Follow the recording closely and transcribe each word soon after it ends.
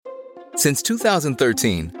Since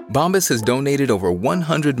 2013, Bombas has donated over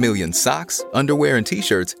 100 million socks, underwear, and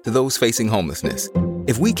T-shirts to those facing homelessness.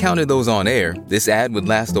 If we counted those on air, this ad would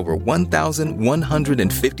last over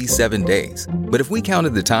 1,157 days. But if we counted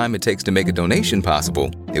the time it takes to make a donation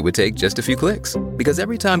possible, it would take just a few clicks. Because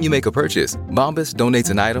every time you make a purchase, Bombas donates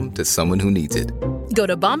an item to someone who needs it. Go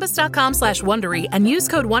to bombas.com/Wondery and use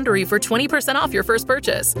code Wondery for 20% off your first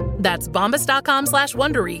purchase. That's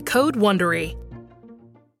bombas.com/Wondery, code Wondery.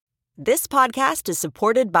 This podcast is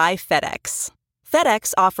supported by FedEx.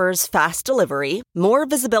 FedEx offers fast delivery, more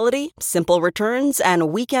visibility, simple returns,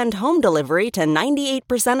 and weekend home delivery to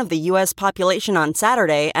 98% of the U.S. population on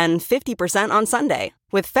Saturday and 50% on Sunday.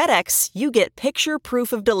 With FedEx, you get picture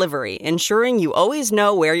proof of delivery, ensuring you always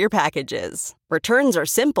know where your package is. Returns are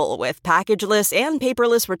simple with packageless and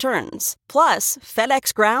paperless returns. Plus,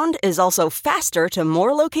 FedEx Ground is also faster to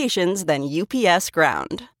more locations than UPS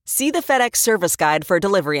Ground. See the FedEx service guide for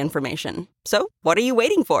delivery information. So, what are you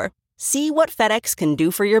waiting for? See what FedEx can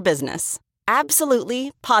do for your business.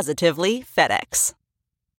 Absolutely, positively FedEx.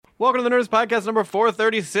 Welcome to the Nerdist Podcast number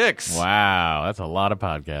 436. Wow, that's a lot of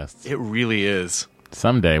podcasts. It really is.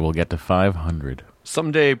 Someday we'll get to 500.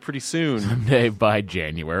 Someday, pretty soon. Someday by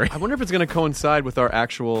January. I wonder if it's going to coincide with our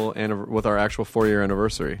actual 4-year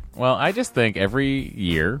anniversary. Well, I just think every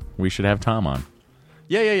year we should have Tom on.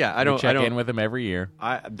 Yeah. I don't check in with him every year.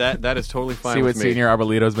 That is totally fine. See with what me. Senior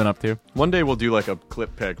Arbolito's been up to. One day we'll do like a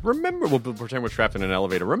clip pick. We'll pretend we're trapped in an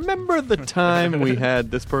elevator. Remember the time we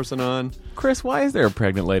had this person on? Chris, why is there a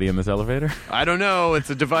pregnant lady in this elevator? I don't know. It's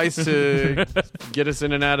a device to get us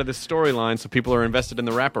in and out of this storyline, so people are invested in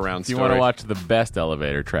the wraparound story. If you want to watch the best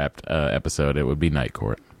elevator trapped episode, it would be Night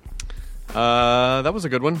Court. That was a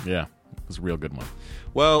good one. Yeah, it was a real good one.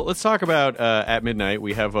 Well, let's talk about At Midnight.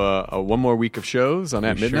 We have one more week of shows on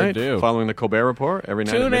At Midnight. Sure do. Following the Colbert Report every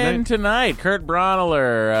night. Tune at midnight. in tonight. Kurt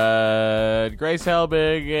Braunohler, Grace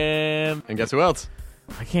Helbig, And guess who else?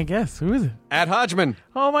 I can't guess. Who is it? At Hodgman.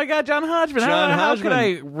 Oh my God, John Hodgman. How could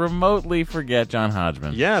I remotely forget John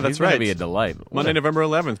Hodgman? Yeah, that's He's right. Going to be a delight. Monday, November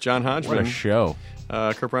 11th, John Hodgman. What a show.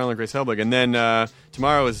 Kurt Braunohler and Grace Helbig. And then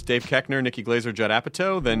tomorrow is Dave Keckner, Nikki Glazer, Judd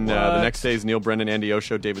Apatow. Then the next day is Neil Brennan, Andy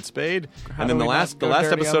Osho, David Spade. And then the last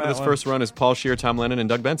episode of this first run is Paul Scheer, Tom Lennon, and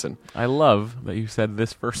Doug Benson. I love that you said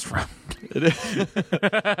this first run.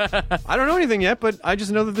 I don't know anything yet, but I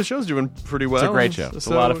just know that the show's doing pretty well. It's a great show. It's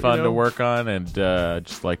a lot of fun to work on, and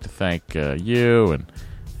just like to thank you and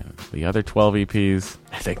the other 12 EPs.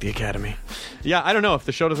 I thank the Academy. Yeah, I don't know. If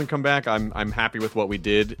the show doesn't come back, I'm happy with what we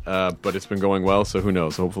did, but it's been going well, so who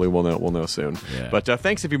knows? Hopefully we'll know soon. Yeah. But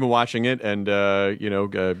thanks if you've been watching it, and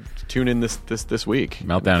tune in this week.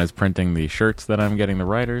 Meltdown is printing the shirts that I'm getting the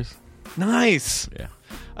writers. Nice. Yeah.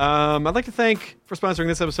 I'd like to thank, for sponsoring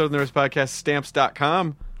this episode of the Nerdist Podcast,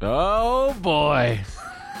 Stamps.com. Oh, boy.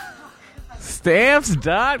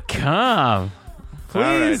 Stamps.com.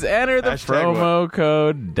 Please enter the promo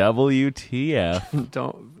code WTF.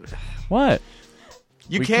 Don't. What?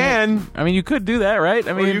 You can. I mean, you could do that, right?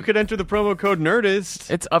 I mean, or you could enter the promo code Nerdist.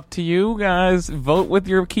 It's up to you guys. Vote with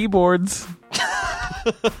your keyboards.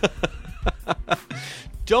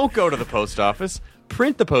 Don't go to the post office.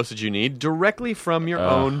 Print the postage you need directly from your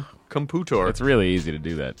own computer. It's really easy to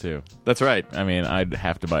do that, too. That's right. I mean, I'd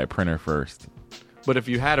have to buy a printer first. But if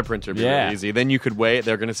you had a printer, it'd be really easy. Then you could weigh it.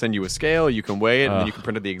 They're going to send you a scale. You can weigh it, and then you can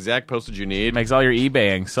print out the exact postage you need. It makes all your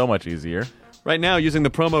eBaying so much easier. Right now, using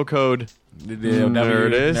the promo code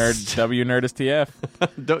Nerdist. WNerdistTF.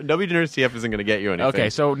 WNerdistTF isn't going to get you anything.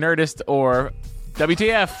 Okay, so Nerdist or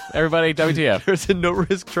WTF. Everybody, WTF. There's a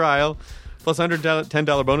no-risk trial plus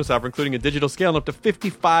 $110 bonus offer, including a digital scale and up to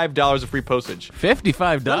 $55 of free postage.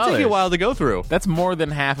 $55? That'll take you a while to go through. That's more than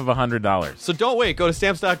half of $100. So don't wait. Go to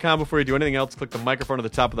Stamps.com before you do anything else. Click the microphone at the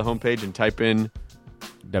top of the homepage and type in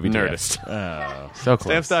WTF. Nerdist. Oh, so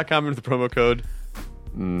close. Stamps.com into the promo code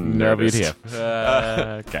Nerdist.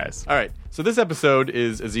 Guys. All right. So this episode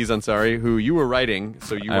is Aziz Ansari, who you were writing,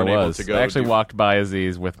 so you weren't able to go. I actually walked by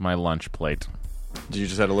Aziz with my lunch plate. You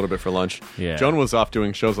just had a little bit for lunch. Yeah. Joan was off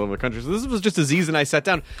doing shows all over the country. So this was just Aziz and I sat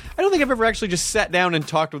down. I don't think I've ever actually just sat down and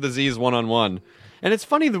talked with Aziz one-on-one. And it's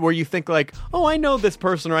funny where you think like, oh, I know this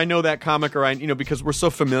person or I know that comic or because we're so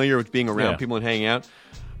familiar with being around people and hanging out.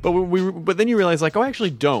 But then you realize like, oh, I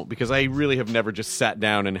actually don't, because I really have never just sat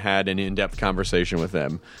down and had an in-depth conversation with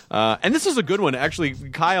them. And this is a good one. Actually,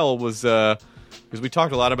 Kyle was Because we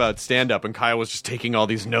talked a lot about stand-up, and Kyle was just taking all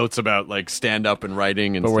these notes about like stand-up and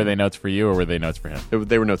writing. And But were they notes for you or were they notes for him?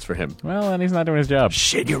 They were notes for him. Well, then he's not doing his job.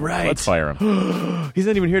 Shit, you're right. Let's fire him. He's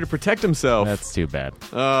not even here to protect himself. That's too bad.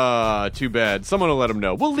 Too bad. Someone will let him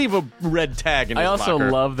know. We'll leave a red tag in his I also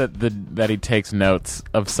locker. love that he takes notes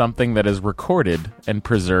of something that is recorded and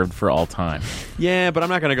preserved for all time. Yeah, but I'm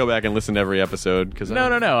not going to go back and listen to every episode. Cause No.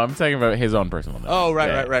 I'm talking about his own personal notes. Oh, right.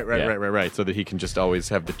 Yeah. So that he can just always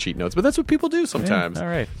have the cheat notes. But that's what people do sometimes. Yeah, all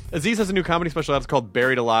right. Aziz has a new comedy special out. It's called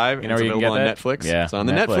Buried Alive. You know it's where you can available get on that? Netflix. Yeah, It's on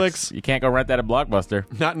the Netflix. You can't go rent that at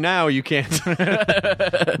Blockbuster. Not now. You can't.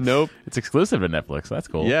 Nope. It's exclusive to Netflix. That's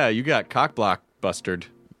cool. Yeah, you got cock block busted.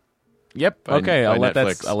 Yep. By Okay. I'll let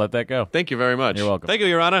Netflix. that go. Thank you very much. You're welcome. Thank you,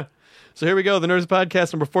 Your Honor. So here we go. The Nerds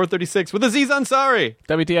Podcast number 436 with Aziz Ansari.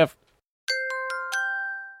 WTF.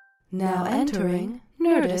 Now entering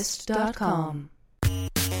Nerdist.com.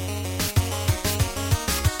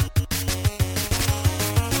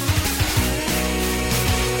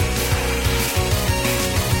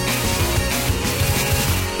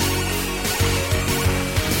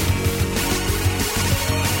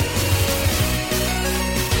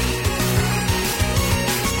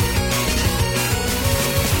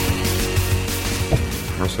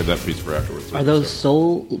 I'll save that piece for afterwards. Are those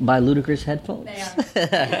sold by Ludacris headphones? They are.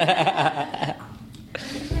 They're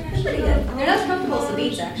pretty good. They're not as comfortable as the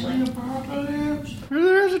Beats, actually.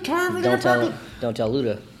 Don't tell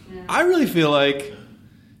Luda. I really feel like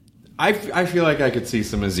I feel like I could see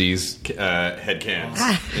some Aziz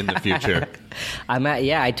headcans in the future. I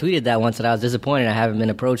tweeted that once that I was disappointed I haven't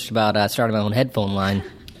been approached about starting my own headphone line.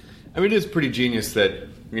 I mean, it is pretty genius that,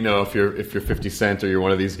 you know, if you're 50 Cent or you're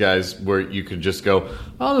one of these guys where you could just go,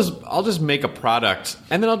 I'll just make a product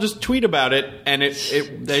and then I'll just tweet about it and it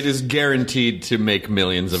is guaranteed to make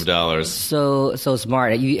millions of dollars. So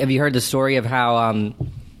smart. Have you heard the story of how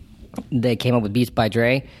they came up with Beats by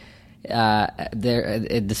Dre?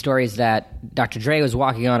 The story is that Dr. Dre was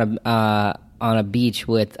walking on a beach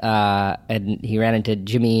with and he ran into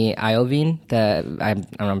Jimmy Iovine. I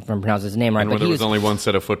don't know if I'm pronouncing his name right. And but where there was only one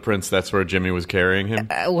set of footprints, that's where Jimmy was carrying him.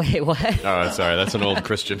 Wait, what? Oh, sorry, that's an old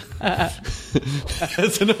Christian.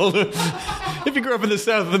 That's an old. If you grew up in the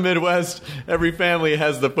South of the Midwest, every family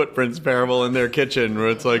has the footprints parable in their kitchen, where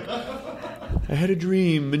it's like, I had a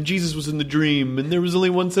dream, and Jesus was in the dream, and there was only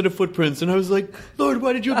one set of footprints, and I was like, Lord,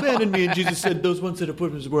 why did you abandon me? And Jesus said, those one set of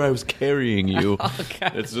footprints were where I was carrying you.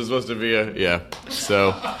 Okay. It's just supposed to be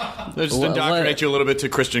So, they just indoctrinate you a little bit to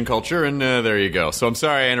Christian culture, and there you go. So I'm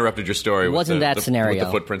sorry I interrupted your story. Wasn't with that scenario. with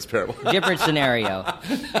the footprints parable. Different scenario.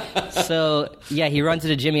 So, yeah, he runs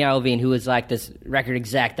into Jimmy Iovine, who was like this record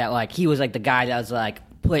exec that, like, he was like the guy that was like,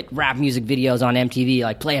 put rap music videos on MTV,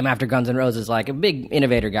 like play him after Guns N' Roses, like a big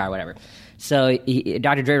innovator guy, whatever. So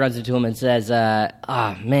Dr. Dre runs into him and says,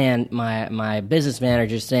 man, my business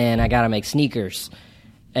manager's saying I gotta make sneakers.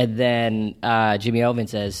 And then Jimmy Iovine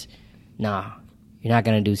says, nah, you're not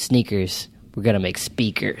gonna do sneakers, we're gonna make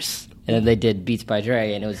speakers. And then they did Beats by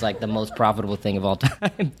Dre, and it was like the most profitable thing of all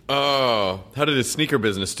time. Oh, how did his sneaker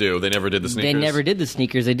business do? They never did the sneakers? They never did the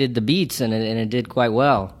sneakers, they did the Beats, and it did quite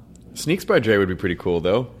well. Sneaks by Dre would be pretty cool,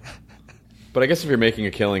 though. But I guess if you're making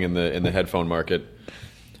a killing in the headphone market,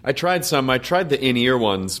 I tried the in-ear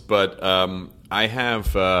ones, but I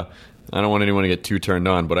have. I don't want anyone to get too turned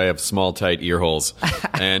on, but I have small, tight ear holes,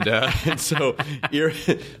 and so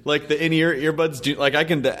like the in-ear earbuds do. Like I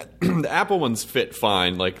can the Apple ones fit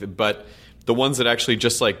fine, but the ones that actually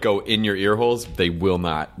just like go in your ear holes, they will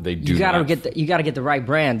not. They do. You gotta get the right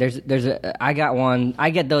brand. I got one. I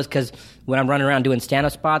get those because when I'm running around doing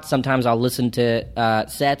stand-up spots, sometimes I'll listen to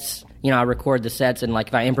sets. You know, I record the sets, and like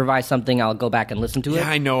if I improvise something, I'll go back and listen to it. Yeah,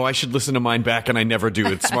 I know. I should listen to mine back, and I never do.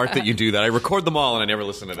 It's smart that you do that. I record them all, and I never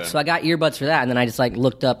listen to them. So I got earbuds for that, and then I just like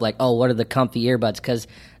looked up like, oh, what are the comfy earbuds? Because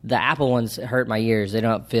the Apple ones hurt my ears. They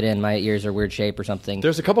don't fit in. My ears are weird shape or something.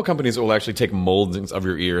 There's a couple companies that will actually take moldings of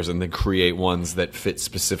your ears and then create ones that fit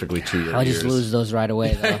specifically to your ears. I'll just lose those right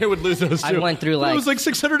away, though. I would lose those, too. I went through like... It was like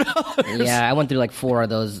 $600. Yeah, I went through like 4 of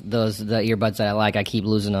the earbuds that I like. I keep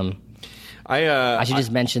losing them. I should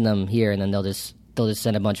just mention them here, and then they'll just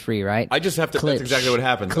send a bunch free, right? I just have to. That's exactly what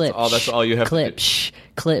happens. That's all you have to do.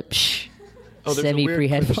 Clip. Oh, there's a weird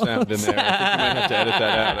clip sound in there. I think you might have to edit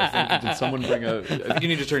that out. Did someone bring I think you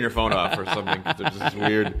need to turn your phone off or something. There's this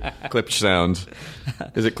weird clip sound.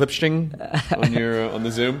 Is it clipshing on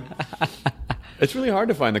the Zoom? It's really hard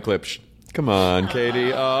to find the clip. Come on, Katie.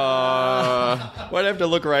 Why'd I have to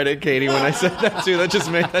look right at Katie when I said that, too? That just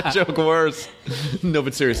made that joke worse. No,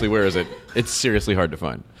 but seriously, where is it? It's seriously hard to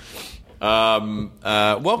find.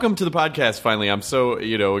 Welcome to the podcast, finally. I'm so,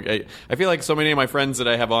 I feel like so many of my friends that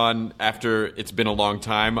I have on after it's been a long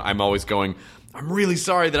time, I'm always going, I'm really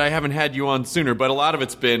sorry that I haven't had you on sooner, but a lot of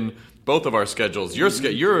it's been both of our schedules.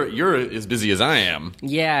 You're as busy as I am.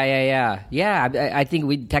 Yeah. I think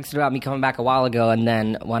we texted about me coming back a while ago, and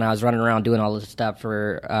then when I was running around doing all this stuff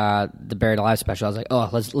for the Buried Alive special, I was like, oh,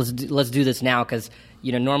 let's do this now, because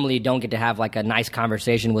normally you don't get to have like a nice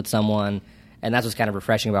conversation with someone, and that's what's kind of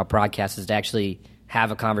refreshing about broadcasts, is to actually have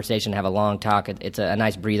a conversation, have a long talk. It's a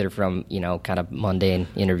nice breather from, kind of mundane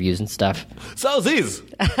interviews and stuff. So, Ziz.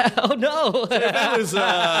 Oh, no. Family's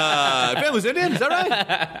Indian, is that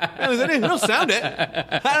right? Family's Indian? You don't sound it.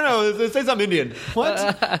 I don't know. Say something Indian.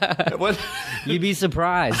 What? What? You'd be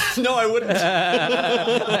surprised. No, I wouldn't.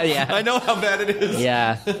 Yeah. I know how bad it is.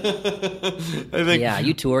 Yeah. I think. Yeah,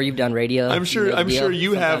 you tour, you've done radio. I'm sure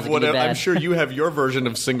you have whatever. I'm sure you have your version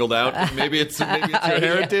of singled out. Maybe it's your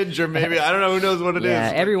heritage, or maybe, I don't know, who knows what it is.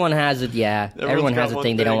 Yeah, everyone has it. Yeah, everyone has a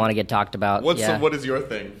thing they don't want to get talked about. What is your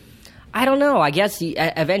thing? I don't know. I guess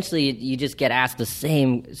eventually you just get asked the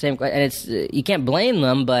same question, and it's you can't blame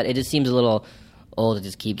them, but it just seems a little old to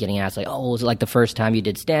just keep getting asked, like, oh, was it like the first time you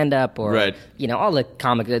did stand up, or right. All the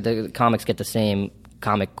comics get the same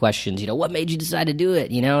comic questions. What made you decide to do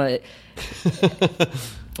it?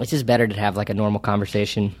 It's just better to have like a normal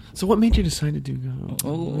conversation. So what made you decide to do?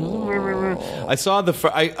 I saw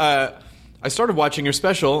I started watching your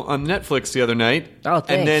special on Netflix the other night. Oh,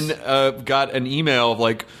 thanks. And then got an email of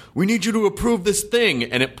like, we need you to approve this thing.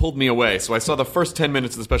 And it pulled me away. So I saw the first 10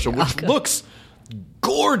 minutes of the special, which looks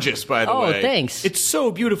gorgeous, by the way. Oh, thanks. It's so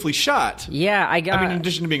beautifully shot. Yeah, in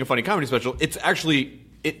addition to being a funny comedy special, it's actually...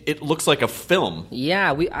 It looks like a film.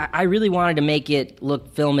 Yeah, I really wanted to make it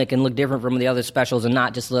look filmic and look different from the other specials, and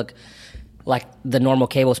not just look like the normal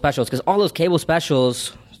cable specials, because all those cable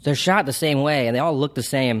specials, they're shot the same way, and they all look the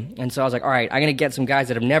same. And so I was like, all right, I'm going to get some guys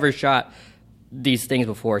that have never shot these things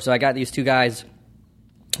before. So I got these two guys,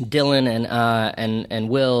 Dylan and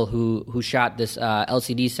Will, who shot this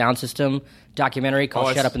LCD sound system documentary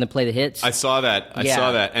called Shut Up and Then Play the Hits. I saw that. I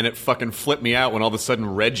saw that, and it fucking flipped me out when all of a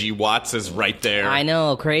sudden Reggie Watts is right there. I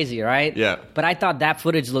know, crazy, right? Yeah. But I thought that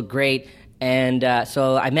footage looked great. And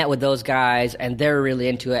so I met with those guys, and they're really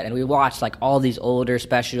into it. And we watched like all these older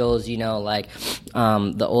specials, like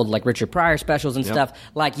the old like Richard Pryor specials and stuff.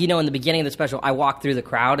 Like in the beginning of the special, I walked through the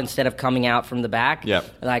crowd instead of coming out from the back. Yep.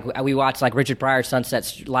 Like we watched like Richard Pryor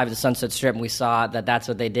live at the Sunset Strip, and we saw that that's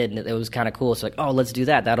what they did, and it was kind of cool. So like, oh, let's do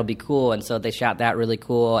that. That'll be cool. And so they shot that really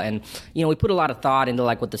cool. And we put a lot of thought into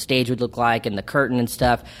like what the stage would look like and the curtain and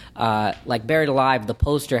stuff. Like Buried Alive, the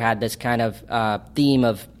poster had this kind of theme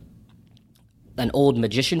of an old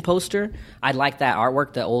magician poster. I like that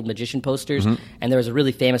artwork, the old magician posters. Mm-hmm. And there was a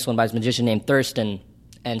really famous one by this magician named Thurston.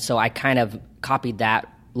 And so I kind of copied that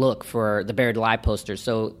look for the Buried Alive poster.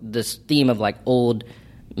 So this theme of like old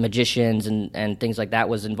magicians and things like that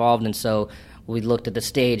was involved. And so we looked at the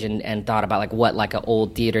stage and thought about like what like an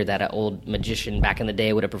old theater that an old magician back in the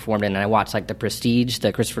day would have performed in. And I watched like The Prestige,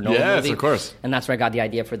 the Christopher Nolan movie. Yes, of course. And that's where I got the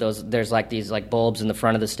idea for those. There's like these like bulbs in the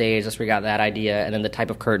front of the stage. That's where we got that idea. And then the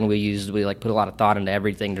type of curtain we used, we like put a lot of thought into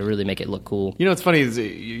everything to really make it look cool. It's funny is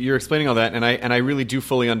you're explaining all that, and I really do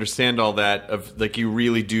fully understand all that. Of like, you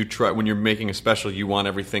really do try when you're making a special, you want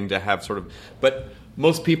everything to have sort of. But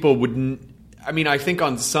most people wouldn't. I think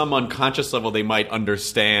on some unconscious level they might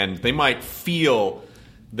understand. They might feel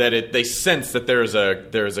that they sense that there is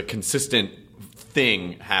a consistent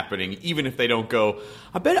thing happening, even if they don't go,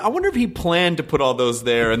 I wonder if he planned to put all those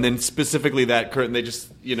there, and then specifically that curtain. They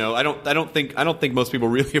just, I don't think most people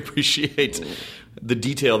really appreciate the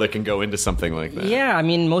detail that can go into something like that. Yeah,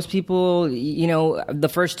 most people, the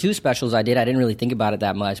first two specials I did, I didn't really think about it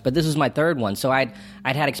that much, but this was my third one. So I'd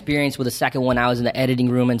had experience with the second one. I was in the editing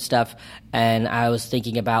room and stuff, and I was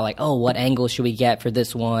thinking about like, oh, what angle should we get for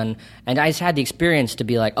this one? And I just had the experience to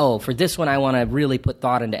be like, oh, for this one I want to really put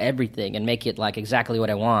thought into everything and make it like exactly what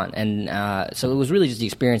I want. And so it was really just the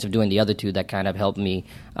experience of doing the other two that kind of helped me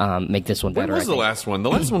make this one better. When was the last one? The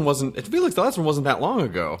last one wasn't. It feels like the last one wasn't that long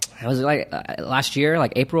ago. It was like last year,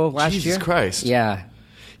 like April of last year. Jesus Christ!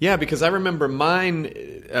 Yeah, because I remember mine.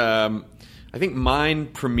 I think mine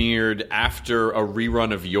premiered after a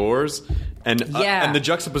rerun of yours, and the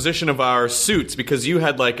juxtaposition of our suits, because you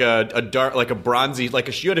had like a dark, like a bronzy,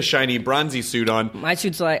 you had a shiny bronzy suit on. My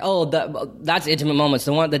suit's like, that's Intimate Moments.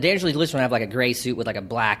 The Dangerously Delicious one, I have like a gray suit with like a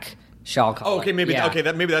black shawl collar. Oh, okay, maybe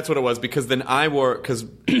that's what it was, because then because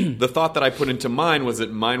the thought that I put into mine was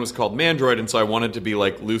that mine was called Mandroid, and so I wanted to be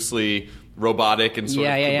like loosely robotic and sort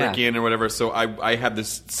of Kubrickian or whatever. So I had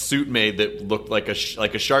this suit made that looked like a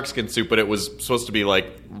sharkskin suit, but it was supposed to be like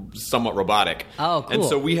somewhat robotic. Oh, cool. And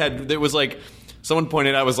so it was like Someone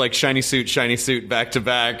pointed out it was like shiny suit, back to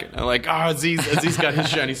back. I'm like, Aziz got his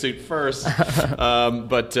shiny suit first.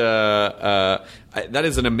 But that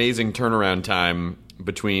is an amazing turnaround time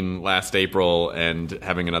between last April and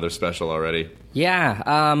having another special already. Yeah.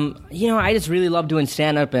 I just really love doing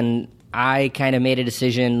stand-up, and I kind of made a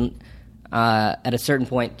decision at a certain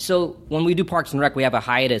point. So when we do Parks and Rec, we have a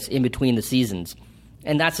hiatus in between the seasons.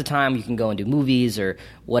 And that's the time you can go and do movies or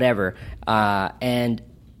whatever. And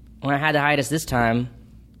when I had the hiatus this time,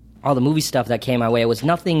 all the movie stuff that came my way, it was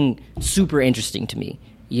nothing super interesting to me,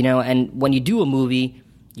 And when you do a movie,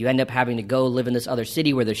 you end up having to go live in this other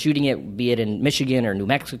city where they're shooting it, be it in Michigan or New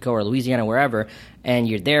Mexico or Louisiana, wherever, and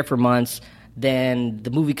you're there for months. Then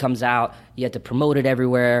the movie comes out, you have to promote it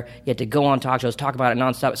everywhere, you have to go on talk shows, talk about it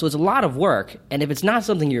nonstop. So it's a lot of work, and if it's not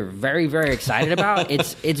something you're very, very excited about,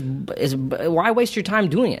 it's why waste your time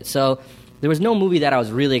doing it? So there was no movie that I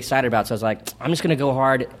was really excited about, so I was like, I'm just going to go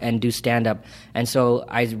hard and do stand-up. And so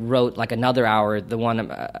I wrote like another hour, the one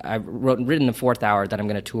written the fourth hour that I'm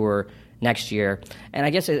going to tour next year. And I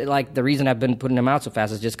guess the reason I've been putting them out so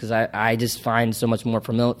fast is just because I just find so much more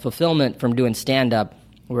fulfillment from doing stand-up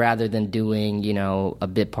rather than doing, a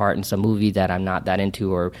bit part in some movie that I'm not that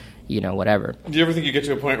into or, whatever. Do you ever think you get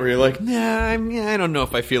to a point where you're like, I don't know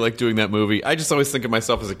if I feel like doing that movie? I just always think of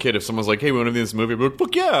myself as a kid. If someone's like, hey, we want to do this movie, I'm like,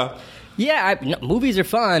 fuck yeah. Yeah, movies are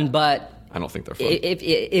fun, but I don't think they're fun.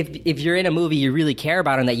 If you're in a movie you really care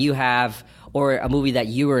about and that you have, or a movie that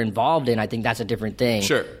you were involved in, I think that's a different thing.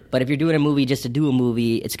 Sure. But if you're doing a movie just to do a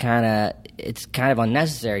movie, it's kind of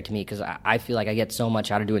unnecessary to me because I feel like I get so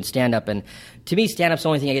much out of doing stand-up. And to me, stand-up's the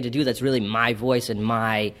only thing I get to do that's really my voice and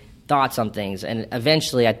my thoughts on things. And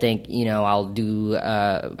eventually I think, I'll do,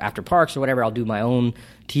 after Parks or whatever, I'll do my own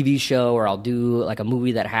TV show or I'll do like a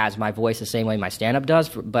movie that has my voice the same way my stand-up does.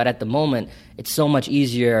 But at the moment, it's so much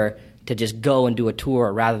easier to just go and do a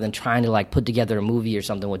tour rather than trying to put together a movie or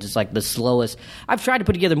something, which is the slowest. I've tried to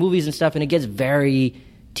put together movies and stuff, and it gets very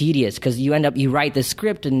tedious because you write this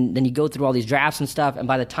script and then you go through all these drafts and stuff, and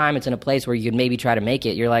by the time it's in a place where you could maybe try to make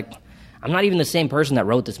it, you're like, I'm not even the same person that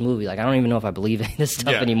wrote this movie. I don't even know if I believe in this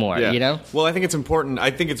stuff anymore, Well, I think it's important. I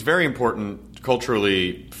think it's very important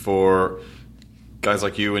culturally for guys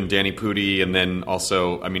like you and Danny Pudi, and then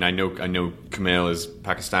also, I know Kumail is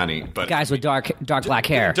Pakistani, but guys with dark black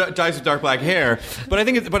hair. Guys with dark black hair. But I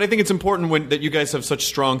think it's important that you guys have such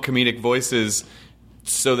strong comedic voices,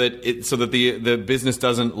 so that the business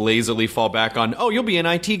doesn't lazily fall back on, you'll be an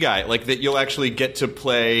IT guy, that you'll actually get to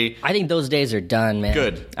play. I think those days are done, man.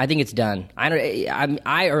 Good. I think it's done.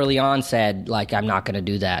 I early on said I'm not going to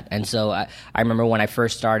do that, and so I remember when I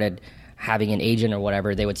first started having an agent or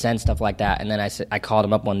whatever, they would send stuff like that, and then I called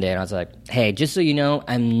him up one day and I was like, hey, just so you know,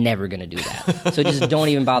 I'm never going to do that. So just don't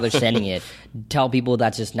even bother sending it. Tell people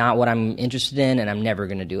that's just not what I'm interested in, and I'm never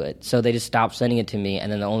going to do it. So they just stopped sending it to me,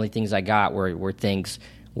 and then the only things I got were things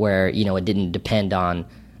where, it didn't depend on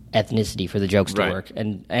ethnicity for the jokes to work.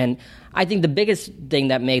 And I think the biggest thing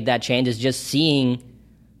that made that change is just seeing,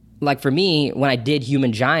 for me, when I did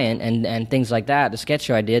Human Giant and things like that, the sketch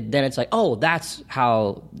show I did, then it's that's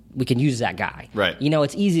how we can use that guy. Right.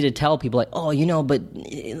 It's easy to tell people, but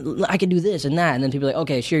I can do this and that. And then people are like,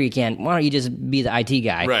 okay, sure you can. Why don't you just be the IT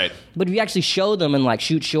guy? Right. But if you actually show them and,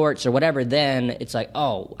 shoot shorts or whatever, then it's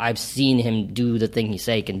I've seen him do the thing he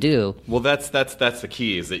say he can do. Well, that's the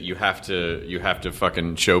key, is that you have to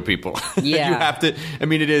fucking show people. Yeah. You have to.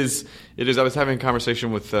 It is. I was having a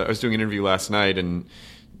conversation with. I was doing an interview last night, and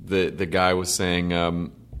the guy was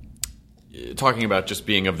saying, talking about just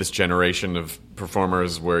being of this generation of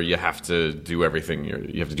performers where you have to do everything.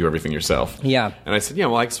 You have to do everything yourself. Yeah. And I said,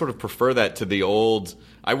 I sort of prefer that to the old.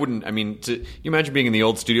 I wouldn't. You imagine being in the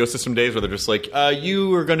old studio system days where they're just like,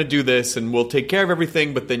 you are going to do this, and we'll take care of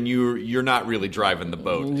everything, but then you're not really driving the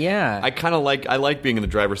boat. Yeah. I like being in the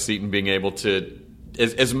driver's seat and being able to,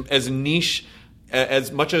 as niche.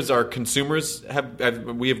 As much as our consumers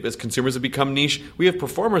as consumers have become niche, we have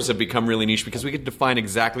performers have become really niche because we can define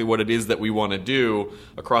exactly what it is that we want to do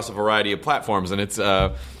across a variety of platforms, and it's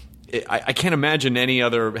I can't imagine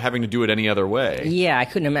having to do it any other way. Yeah, I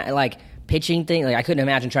couldn't imagine pitching things. I couldn't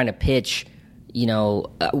imagine trying to pitch.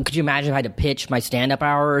 Could you imagine if I had to pitch my stand-up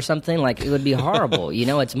hour or something? It would be horrible.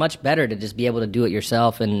 It's much better to just be able to do it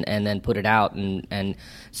yourself and then put it out. And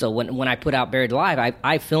so when I put out Buried Alive,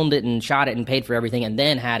 I filmed it and shot it and paid for everything and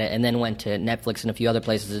then had it and then went to Netflix and a few other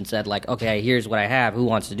places and said, okay, here's what I have. Who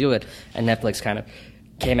wants to do it? And Netflix kind of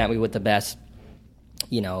came at me with the best,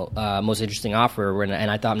 most interesting offer. And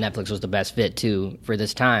I thought Netflix was the best fit, too, for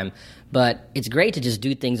this time. But it's great to just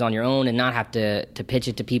do things on your own and not have to pitch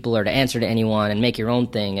it to people or to answer to anyone and make your own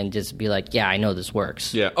thing and just be like, yeah, I know this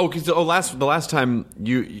works. Yeah. Oh, because the last time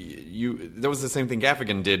you that was the same thing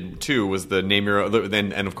Gaffigan did too. Was the name your own,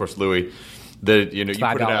 and of course Louis. You put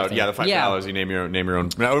it out, thing. the $5. You name your own.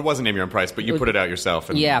 No, it wasn't name your own price, but you put it out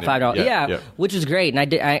yourself. And, $5. Yeah, which is great, and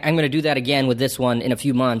I'm going to do that again with this one in a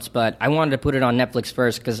few months. But I wanted to put it on Netflix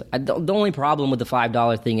first because the only problem with the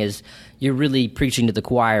 $5 thing is you're really preaching to the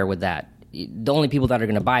choir with that. The only people that are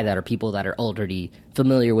going to buy that are people that are already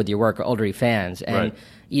familiar with your work or already fans. And, right.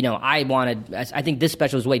 I think this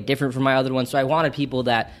special is way different from my other one, so I wanted people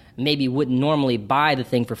that maybe wouldn't normally buy the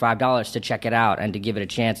thing for $5 to check it out and to give it a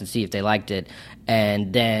chance and see if they liked it.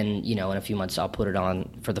 And then, in a few months I'll put it on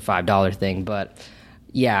for the $5 thing. But,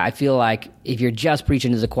 yeah, I feel like if you're just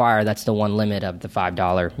preaching to the choir, that's the one limit of the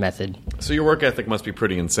 $5 method. So your work ethic must be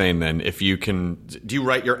pretty insane then. If you can – do you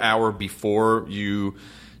write your hour before you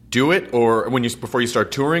do it or before you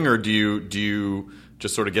start touring, or do you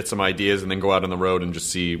just sort of get some ideas and then go out on the road and just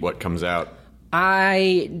see what comes out?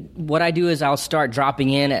 What I do is I'll start dropping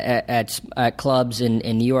in at clubs in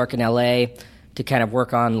New York and LA to kind of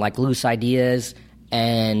work on like loose ideas,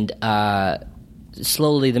 and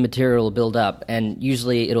slowly the material will build up. And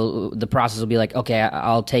usually the process will be like, okay,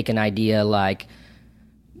 I'll take an idea like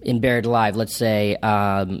in Buried Alive, let's say,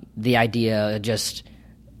 the idea just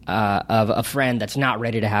of a friend that's not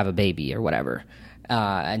ready to have a baby or whatever.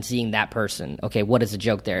 And seeing that person, okay, what is the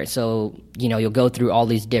joke there? So, you'll go through all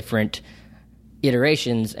these different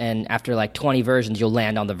iterations, and after like 20 versions, you'll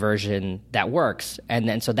land on the version that works. And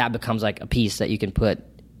then, so that becomes like a piece that you can put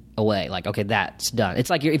away. Like, okay, that's done. It's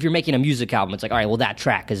like if you're making a music album, it's like, all right, well, that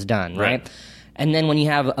track is done, right? And then when you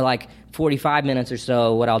have like 45 minutes or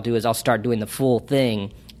so, what I'll do is I'll start doing the full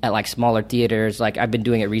thing at like smaller theaters. Like I've been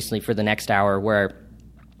doing it recently for the Next Hour, where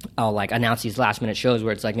I'll like announce these last minute shows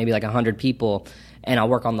where it's like maybe like 100 people, and I'll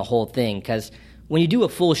work on the whole thing. Because when you do a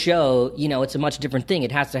full show, it's a much different thing.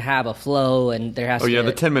 It has to have a flow, and there has to... Oh, yeah,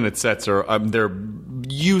 the 10-minute sets are... they're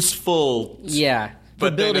useful... Yeah,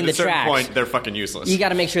 but building then at a certain tracks. Point, they're fucking useless. You got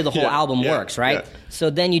to make sure the whole album works, right? Yeah. So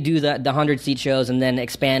then you do the 100-seat shows and then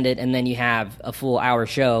expand it, and then you have a full hour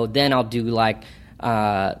show. Then I'll do like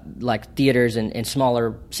theaters in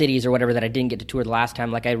smaller cities or whatever that I didn't get to tour the last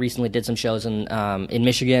time. Like I recently did some shows in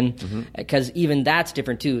Michigan, because even that's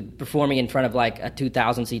different too. Performing in front of like a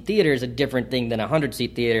 2,000-seat theater is a different thing than a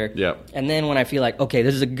 100-seat theater. Yeah. And then when I feel like, okay,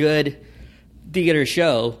 this is a good theater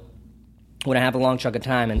show, when I have a long chunk of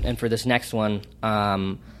time, and for this next one,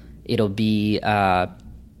 it'll be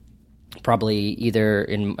probably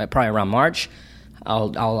around March.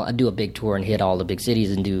 I'll do a big tour and hit all the big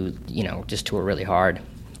cities and do, just tour really hard.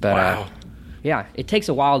 But wow. Yeah, it takes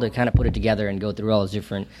a while to kind of put it together and go through all those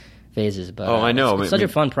different phases. But I know. It's such a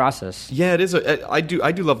fun process. Yeah, it is. I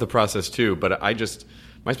do love the process too. But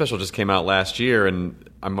my special just came out last year, and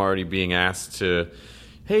I'm already being asked to.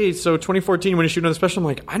 Hey, so 2014, when you shoot another special, I'm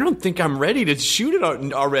like, I don't think I'm ready to shoot it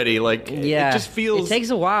already. Like, yeah, it just feels... It takes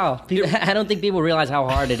a while. I don't think people realize how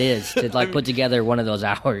hard it is to like put together one of those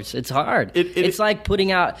hours. It's hard. It's like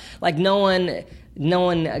putting out... Like, no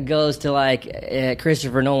one goes to like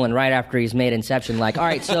Christopher Nolan right after he's made Inception. Like, all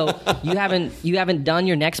right, so you haven't done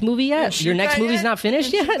your next movie yet. Your next movie's not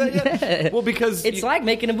finished yet. Well, because it's like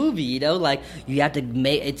making a movie. Like you have to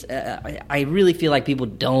make. It's. I really feel like people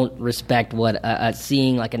don't respect what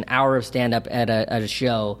seeing like an hour of stand up at a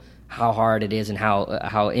show. How hard it is and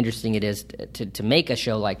how interesting it is to make a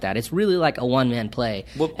show like that. It's really like a one-man play.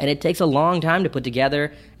 Well, and it takes a long time to put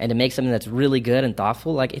together and to make something that's really good and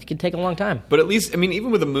thoughtful. Like, it can take a long time. But at least, even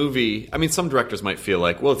with a movie, some directors might feel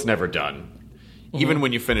like, well, it's never done. Even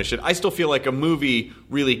when you finish it. I still feel like a movie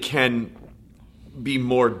really can be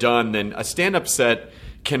more done than a stand-up set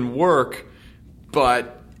can work,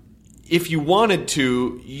 but if you wanted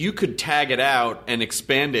to, you could tag it out and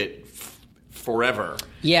expand it forever.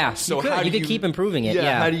 Yeah, so you could keep improving it.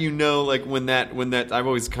 Yeah, how do you know like when that I've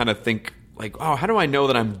always kind of think like, oh, how do I know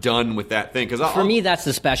that I'm done with that thing? Because for me, that's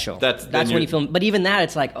the special. That's when you film. But even that,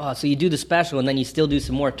 it's like, oh, so you do the special and then you still do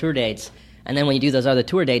some more tour dates. And then when you do those other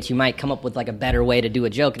tour dates, you might come up with like a better way to do a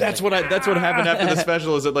joke. That's what happened after the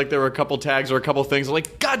special. Is that like there were a couple tags or a couple things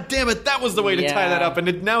like, God damn it, that was the way to tie that up,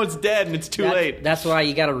 and now it's dead and it's too late. That's why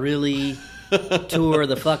you got to really tour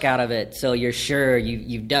the fuck out of it, so you're sure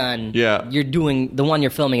you've done. Yeah, you're doing the one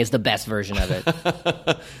you're filming is the best version of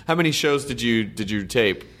it. How many shows did you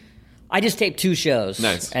tape? I just taped 2 shows.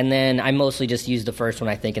 Nice. And then I mostly just used the first one,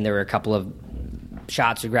 I think, and there were a couple of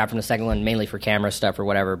shots we grabbed from the second one, mainly for camera stuff or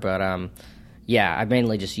whatever. But yeah, I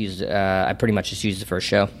mainly just used. I pretty much just used the first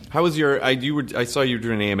show. How was your? I saw you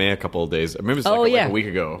doing an AMA a couple of days. Maybe it was like a week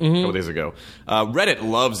ago, a couple of days ago. Reddit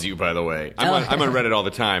loves you, by the way. I'm on Reddit all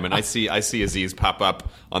the time, and I see Aziz pop up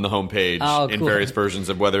on the homepage in various versions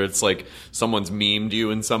of whether it's like someone's memed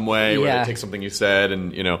you in some way, where they take something you said,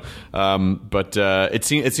 and But it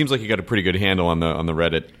seems like you got a pretty good handle on the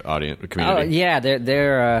Reddit audience community. Oh yeah,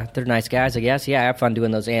 they're nice guys, I guess. Yeah, I have fun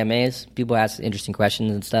doing those AMAs. People ask interesting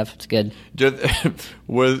questions and stuff. It's good. Do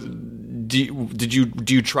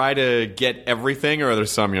you try to get everything, or are there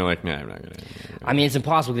some you're like, nah, I'm not gonna? I mean, it's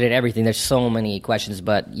impossible to get everything. There's so many questions,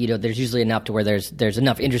 but there's usually enough to where there's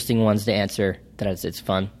enough interesting ones to answer that it's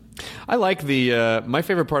fun. I like my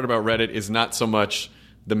favorite part about Reddit is not so much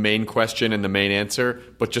the main question and the main answer,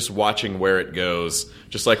 but just watching where it goes.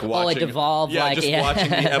 Just like watching it evolve. Watching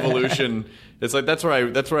the evolution. It's like that's where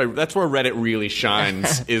Reddit really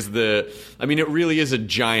shines. It really is a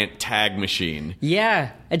giant tag machine.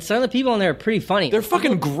 Yeah, and some of the people on there are pretty funny. They're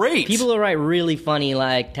fucking great. People will write really funny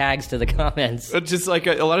like tags to the comments. It's just like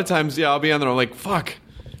a lot of times, I'll be on there. I'm like, fuck.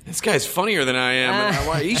 This guy's funnier than I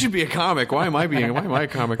am. He should be a comic. Why am I a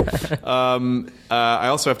comic? I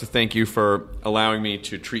also have to thank you for allowing me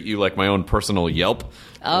to treat you like my own personal Yelp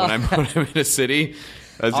when I'm in a city.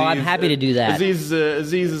 Aziz, I'm happy to do that. Aziz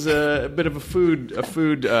is a bit of a food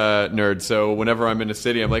nerd, so whenever I'm in a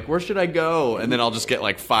city, I'm like, where should I go? And then I'll just get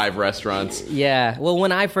like 5 restaurants. Yeah. Well,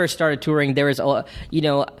 when I first started touring, there was,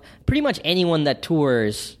 pretty much anyone that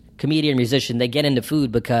tours, comedian, musician, they get into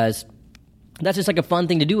food because that's just like a fun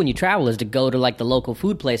thing to do when you travel, is to go to like the local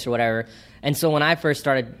food place or whatever. And so when I first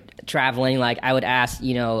started traveling, like I would ask,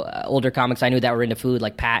 older comics I knew that were into food,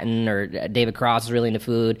 like Patton or David Cross is really into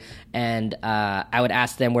food, and I would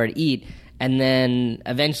ask them where to eat. And then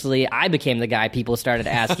eventually I became the guy people started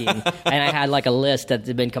asking. And I had like a list that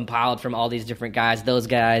had been compiled from all these different guys, those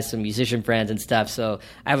guys, some musician friends and stuff. So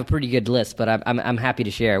I have a pretty good list, but I'm happy to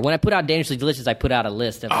share. When I put out Dangerously Delicious, I put out a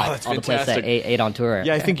list of all the places I ate on tour.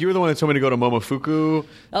 Yeah, I think you were the one that told me to go to Momofuku.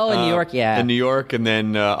 Oh, in New York, yeah. In New York, and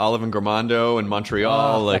then Olive and Gramondo in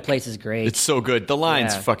Montreal. That place is great. It's so good. The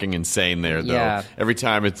line's fucking insane there, though. Yeah. Every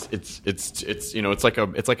time it's like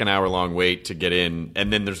an hour-long wait to get in,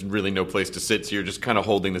 and then there's really no place to sit, so you're just kind of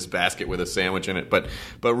holding this basket with a sandwich in it, but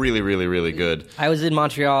really, really, really good. I was in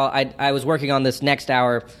Montreal. I was working on this next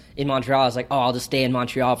hour in Montreal. I was like, I'll just stay in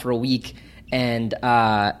Montreal for a week and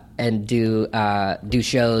do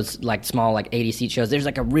shows, like small, like 80-seat shows. There's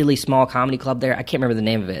like a really small comedy club there. I can't remember the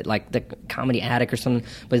name of it, like the Comedy Attic or something,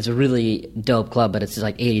 but it's a really dope club, but it's just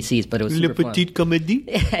like 80 seats, but it was super Le Petit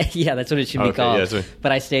Comédie? Yeah, that's what it should be called. Yeah,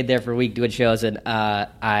 but I stayed there for a week doing shows, and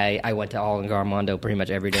I went to Olive and Garmondo pretty much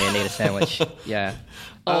every day and ate a sandwich. Yeah.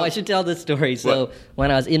 I should tell this story. So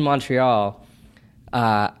when I was in Montreal,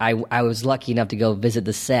 I was lucky enough to go visit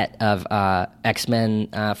the set of X-Men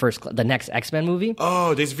the next X-Men movie.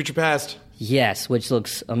 Oh, Days of Future Past. Yes, which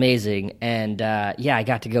looks amazing. And I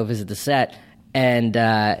got to go visit the set, and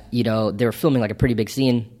they were filming like a pretty big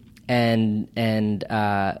scene. And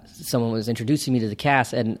someone was introducing me to the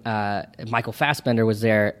cast, and Michael Fassbender was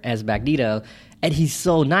there as Magneto. And he's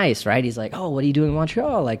so nice, right? He's like, what are you doing in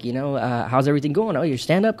Montreal? Like, how's everything going? Oh, you're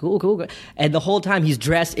stand-up? Cool. And the whole time he's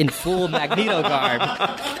dressed in full Magneto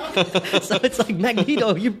garb. So it's like,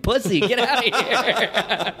 Magneto, you pussy, get out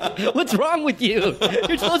of here. What's wrong with you?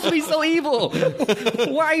 You're supposed to be so evil.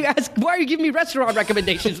 Why are you giving me restaurant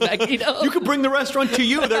recommendations, Magneto? You could bring the restaurant to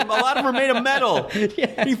you. A lot of them are made of metal. Yeah.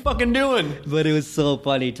 What are you fucking doing? But it was so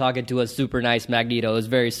funny talking to a super nice Magneto. It was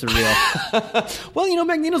very surreal. Well,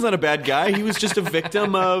 Magneto's not a bad guy. He was just a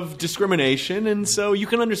victim of discrimination, and so you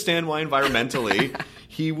can understand why environmentally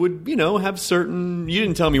he would, have certain... You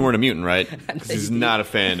didn't tell him you weren't a mutant, right? Because he's not a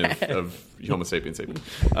fan of Homo sapiens.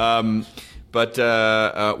 But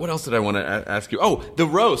what else did I want to ask you? Oh, the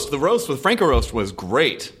roast with Franco roast was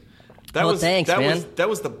great. Thanks, man. That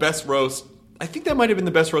was the best roast. I think that might have been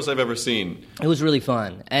the best roast I've ever seen. It was really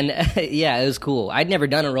fun, and it was cool. I'd never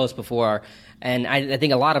done a roast before. And I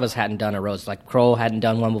think a lot of us hadn't done a roast. Like Kroll hadn't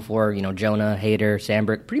done one before, Jonah, Hader,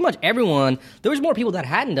 Sandberg. Pretty much everyone. There was more people that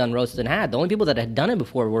hadn't done roasts than had. The only people that had done it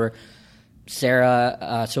before were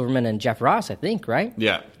Sarah Silverman and Jeff Ross, I think, right?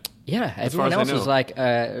 Yeah. Yeah, everyone else was like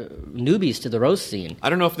newbies to the roast scene.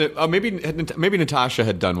 I don't know if maybe Natasha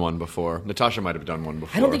had done one before. Natasha might have done one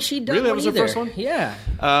before. I don't think she'd done one either. Really? That was her first one? Yeah.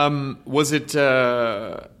 Was it...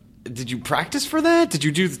 Did you practice for that? Did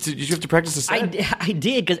you have to practice the set? I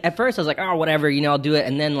did, because at first I was like, whatever, I'll do it.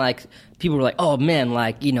 And then, like, people were like, oh, man,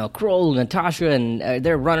 like, Kroll and Natasha, and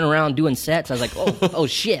they're running around doing sets. I was like, oh,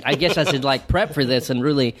 shit, I guess I should, like, prep for this and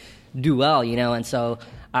really do well, And so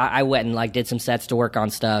I went and like did some sets to work on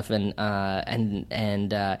stuff, and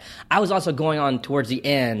I was also going on towards the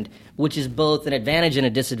end, which is both an advantage and a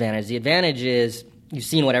disadvantage. The advantage is you've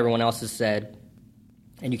seen what everyone else has said,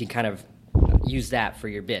 and you can kind of use that for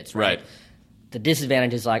your bits, right? The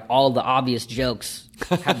disadvantage is like all the obvious jokes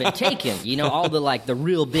have been taken. You know, all the like the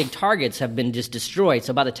real big targets have been just destroyed.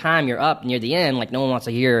 So by the time you're up near the end, like no one wants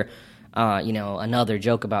to hear, you know, another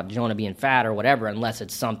joke about Jonah being fat or whatever, unless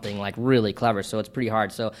it's something like really clever. So it's pretty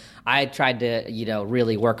hard. So I tried to, you know,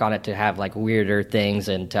 really work on it to have like weirder things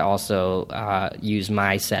and to also use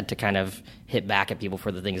my set to kind of hit back at people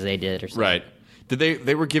for the things they did or something. Right. Did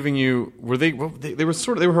they were giving you? Were they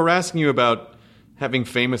were harassing you about having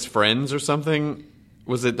famous friends or something?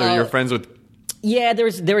 Was it your friends with? Yeah,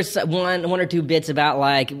 there was one or two bits about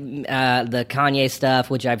like the Kanye stuff,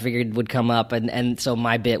 which I figured would come up, and so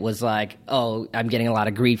my bit was like, oh, I'm getting a lot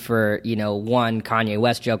of grief for, you know, one Kanye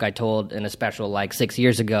West joke I told in a special like 6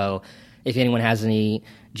 years ago. If anyone has any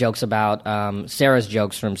jokes about Sarah's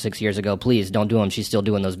jokes from 6 years ago, please don't do them. She's still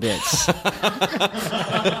doing those bits.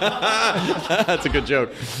 That's a good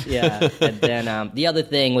joke. Yeah. And then the other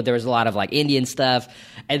thing, there was a lot of like Indian stuff,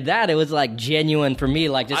 and that it was like genuine for me.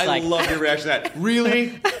 Like just I love your reaction to that. Really?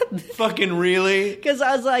 Fucking really? Because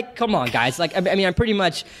I was like, come on, guys. Like, I mean, I'm pretty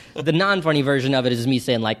much the non-funny version of it is me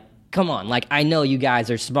saying like, come on, like, I know you guys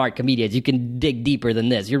are smart comedians. You can dig deeper than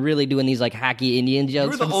this. You're really doing these, like, hacky Indian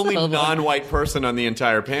jokes. You were the only non-white person on the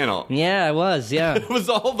entire panel. Yeah, I was, yeah. It was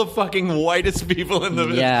all the fucking whitest people in the...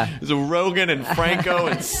 Yeah. It was Rogan and Franco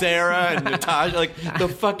and Sarah and Natasha, like, the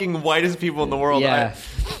fucking whitest people in the world. Yeah.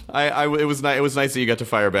 It was nice that you got to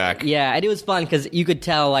fire back. Yeah, and it was fun because you could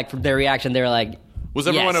tell, like, from their reaction, they were like... Was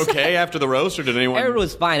everyone okay after the roast, or did anyone... Everyone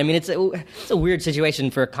was fine. I mean, it's a weird situation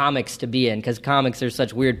for comics to be in, because comics are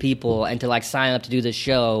such weird people, and to, like, sign up to do this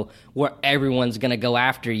show where everyone's going to go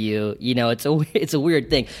after you, you know, it's a weird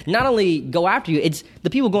thing. Not only go after you, it's the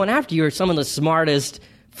people going after you are some of the smartest,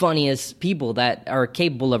 funniest people that are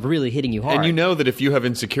capable of really hitting you hard. And you know that if you have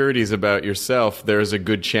insecurities about yourself, there's a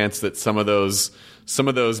good chance that some of those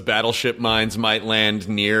battleship mines might land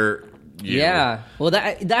near... you. Yeah, well,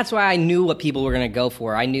 that's why I knew what people were going to go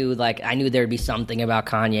for. I knew there would be something about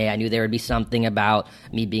Kanye. I knew there would be something about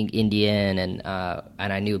me being Indian, and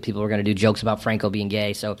I knew people were going to do jokes about Franco being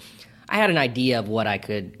gay. So I had an idea of what I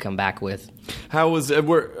could come back with. How was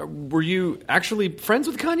were you actually friends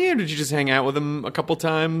with Kanye, or did you just hang out with him a couple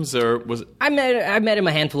times, or was it... I met him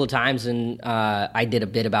a handful of times, and I did a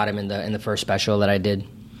bit about him in the first special that I did.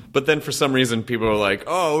 But then for some reason, people are like,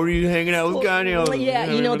 oh, were you hanging out with Kanye? Well,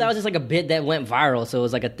 yeah, you know, that was just like a bit that went viral, so it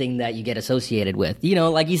was like a thing that you get associated with. You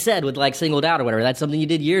know, like you said, with like Singled Out or whatever. That's something you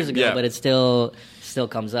did years ago, but it still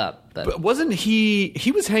comes up. But wasn't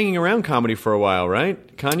he was hanging around comedy for a while,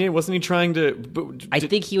 right? Kanye, wasn't he trying to... I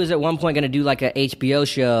think he was at one point going to do like a HBO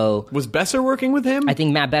show. Was Besser working with him? I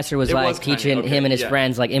think Matt Besser was teaching him and his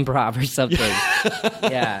friends like improv or something.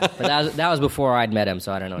 Yeah, but that was before I'd met him,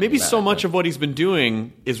 so I don't know. Maybe so much of what he's been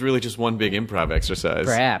doing is really just one big improv exercise.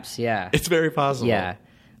 Perhaps, yeah. It's very possible. Yeah,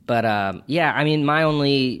 but yeah, I mean, my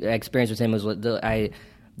only experience with him was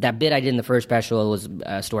that bit I did in the first special was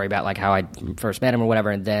a story about like how I first met him or whatever,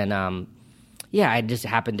 and then I just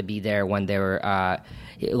happened to be there when they were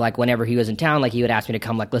like whenever he was in town, like he would ask me to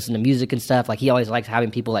come like listen to music and stuff. Like he always likes having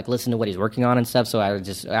people like listen to what he's working on and stuff. So I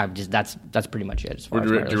just that's pretty much it. As far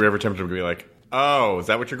do you ever tempt him to be like, oh, is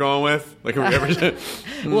that what you're going with? Like, have we ever...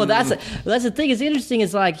 Well, that's the thing. It's interesting.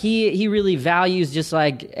 Is like he really values just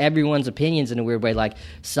like everyone's opinions in a weird way. Like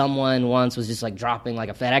someone once was just like dropping, like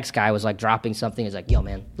a FedEx guy was like dropping something. He's like, yo,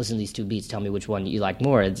 man, listen to these two beats. Tell me which one you like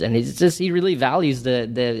more. And it's just he really values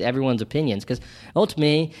the everyone's opinions, because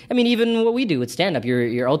ultimately, I mean, even what we do with stand up,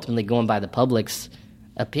 you're ultimately going by the public's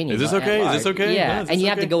opinion. Is this okay? Is this okay? Yeah, and you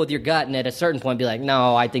have to go with your gut, and at a certain point, be like,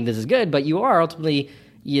 no, I think this is good. But you are ultimately,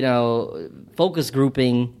 you know, focus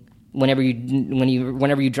grouping whenever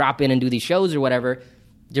you drop in and do these shows or whatever.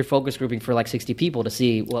 You're focus grouping for like 60 people to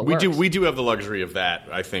see what works. We do have the luxury of that.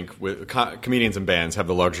 I think with comedians and bands have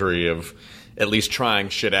the luxury of at least trying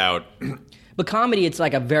shit out. But comedy, it's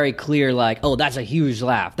like a very clear, like, oh, that's a huge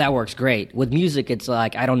laugh. That works great. With music, it's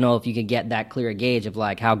like, I don't know if you can get that clear a gauge of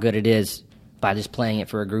like how good it is by just playing it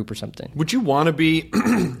for a group or something. Would you want to be...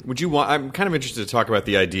 I'm kind of interested to talk about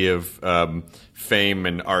the idea of fame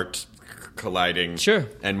and art colliding. Sure.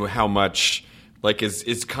 And how much... Like, is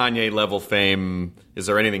Kanye level fame... Is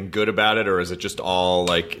there anything good about it, or is it just all,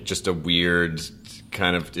 like, just a weird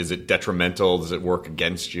kind of... Is it detrimental? Does it work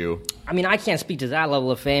against you? I mean, I can't speak to that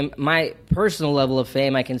level of fame. My personal level of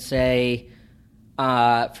fame, I can say...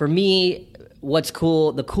 for me, what's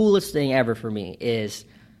cool... The coolest thing ever for me is...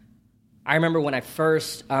 I remember when I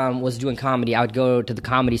first was doing comedy, I would go to the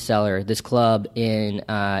Comedy Cellar, this club in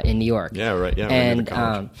New York. Yeah, right.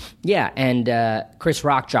 Yeah, and Chris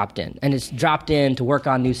Rock dropped in, and it's dropped in to work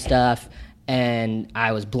on new stuff, and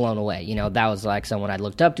I was blown away. You know, that was like someone I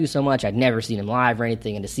looked up to so much. I'd never seen him live or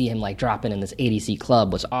anything, and to see him like drop in this 80-seat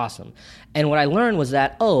club was awesome. And what I learned was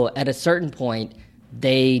that at a certain point,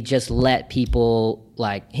 they just let people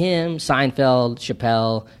like him, Seinfeld,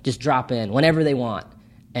 Chappelle, just drop in whenever they want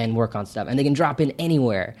and work on stuff. And they can drop in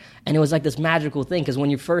anywhere. And it was like this magical thing, because when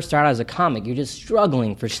you first start out as a comic, you're just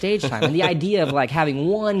struggling for stage time. And the idea of like having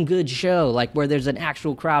one good show, like where there's an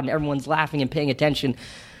actual crowd and everyone's laughing and paying attention,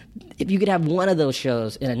 if you could have one of those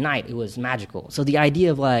shows in a night, it was magical. So the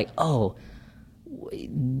idea of like,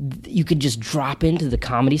 you could just drop into the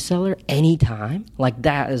Comedy Cellar anytime, like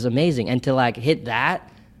that is amazing. And to like hit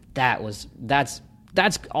that's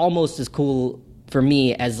almost as cool for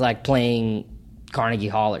me as like playing Carnegie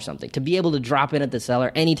Hall or something. To be able to drop in at the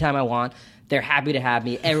Cellar anytime I want, they're happy to have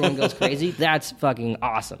me, everyone goes crazy, that's fucking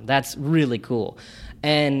awesome. That's really cool.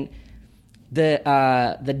 And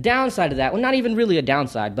the downside of that, well, not even really a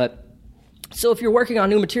downside, but so if you're working on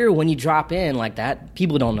new material, when you drop in like that,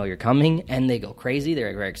 people don't know you're coming, and they go crazy,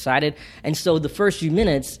 they're very excited, and so the first few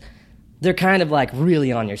minutes, they're kind of like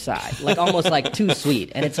really on your side, like almost like too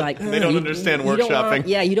sweet. And it's like they don't understand workshopping.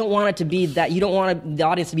 You don't want it to be that. You don't want the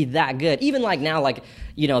audience to be that good. Even like now, like,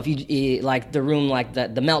 you know, if you like the room, like the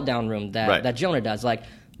meltdown room that Jonah does, like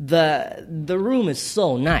the room is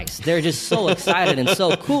so nice. They're just so excited and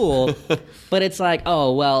so cool. But it's like,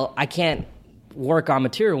 oh well, I can't work on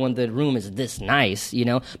material when the room is this nice, you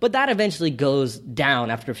know. But that eventually goes down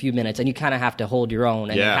after a few minutes, and you kind of have to hold your own,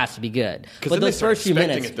 and it has to be good. But those first few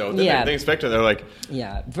minutes, they expect it. They're like,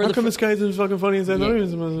 how come this guy isn't fucking funny as that?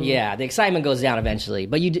 Yeah, the excitement goes down eventually,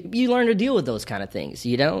 but you learn to deal with those kind of things,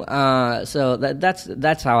 you know. So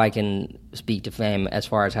that's how I can speak to fame as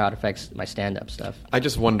far as how it affects my stand-up stuff. I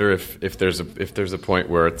just wonder if there's a point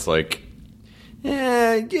where it's like,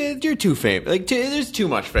 yeah, you're too famous. Like, there's too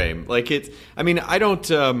much fame. Like, I mean, I don't.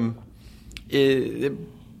 Of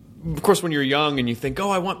course, when you're young and you think,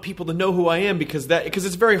 I want people to know who I am, because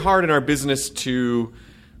it's very hard in our business to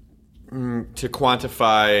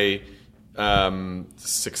quantify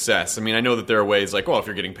success. I mean, I know that there are ways like, if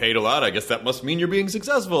you're getting paid a lot, I guess that must mean you're being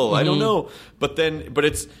successful. Mm-hmm. I don't know, but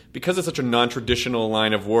it's because it's such a non-traditional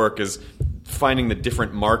line of work, is finding the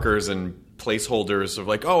different markers and placeholders of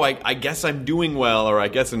like, I guess I'm doing well, or I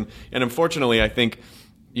guess, and unfortunately, I think,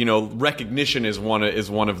 you know, recognition is one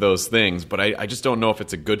of those things, but I just don't know if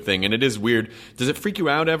it's a good thing, and it is weird. Does it freak you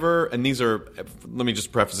out ever? And let me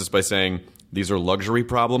just preface this by saying these are luxury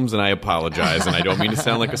problems, and I apologize, and I don't mean to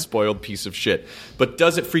sound like a spoiled piece of shit, but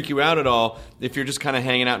does it freak you out at all if you're just kind of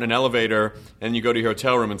hanging out in an elevator and you go to your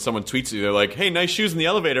hotel room and someone tweets you, they're like, hey, nice shoes in the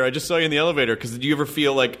elevator, I just saw you in the elevator? Because do you ever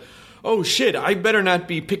feel like, oh shit, I better not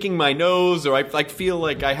be picking my nose, or I feel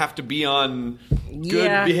like I have to be on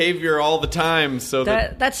good behavior all the time? So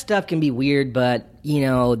that stuff can be weird, but you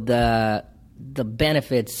know, the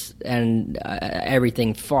benefits and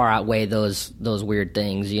everything far outweigh those weird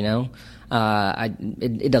things. You know,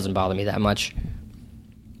 it doesn't bother me that much.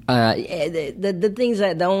 The things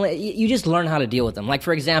that you just learn how to deal with them. Like,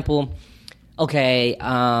 for example,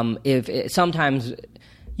 if sometimes.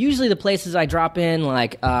 Usually the places I drop in,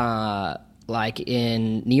 like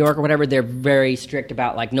in New York or whatever, they're very strict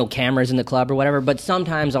about like no cameras in the club or whatever. But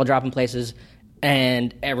sometimes I'll drop in places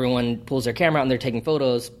and everyone pulls their camera out and they're taking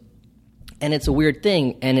photos, and it's a weird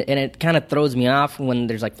thing, and it kind of throws me off when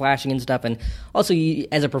there's like flashing and stuff. And also,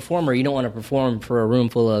 as a performer, you don't want to perform for a room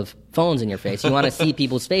full of phones in your face. You want to see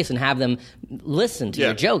people's face and have them listen to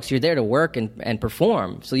your jokes. You're there to work and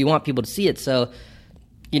perform, so you want people to see it. So,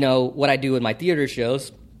 you know, what I do with my theater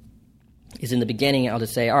shows is in the beginning, I'll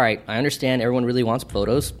just say, all right, I understand everyone really wants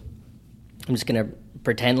photos. I'm just going to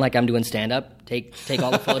pretend like I'm doing stand-up, take all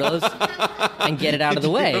the photos, and get it out of the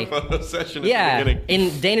way. Photo session at the beginning.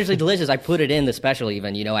 In Dangerously Delicious, I put it in the special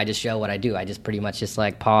even. You know, I just show what I do. I just pretty much just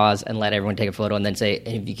like pause and let everyone take a photo and then say,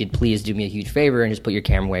 if you could please do me a huge favor and just put your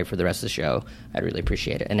camera away for the rest of the show, I'd really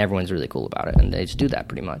appreciate it. And everyone's really cool about it, and they just do that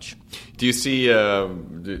pretty much. Do you see,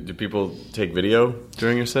 do people take video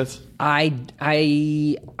during your sets? I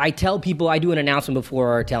tell people, I do an announcement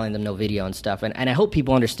before telling them no video and stuff, and I hope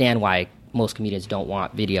people understand why most comedians don't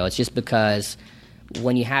want video. It's just because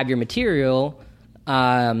when you have your material,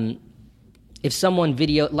 if someone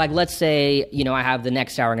like let's say, you know, I have the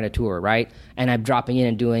next hour I'm going to tour, right? And I'm dropping in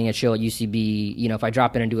and doing a show at UCB, you know, if I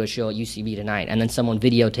drop in and do a show at UCB tonight, and then someone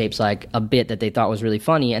videotapes like a bit that they thought was really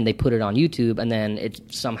funny and they put it on YouTube, and then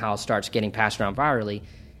it somehow starts getting passed around virally,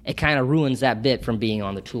 it kind of ruins that bit from being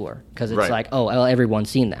on the tour because it's Right. like, oh, well, everyone's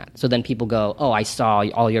seen that. So then people go, oh, I saw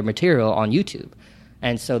all your material on YouTube.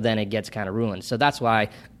 And so then it gets kind of ruined. So that's why,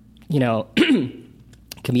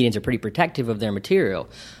 comedians are pretty protective of their material.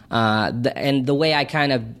 And the way I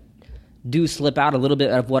kind of do slip out a little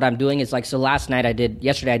bit of what I'm doing is like, so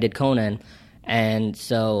yesterday I did Conan. And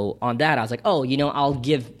so on that, I was like, oh, I'll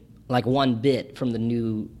give like one bit from the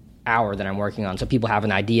new hour that I'm working on so people have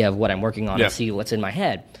an idea of what I'm working on and see what's in my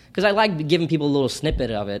head. Because I like giving people a little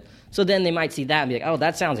snippet of it. So then they might see that and be like, oh,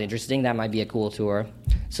 that sounds interesting. That might be a cool tour.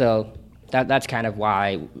 So that's kind of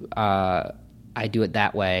why I do it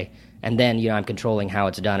that way. And then, I'm controlling how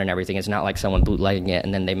it's done and everything. It's not like someone bootlegging it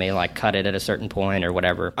and then they may like cut it at a certain point or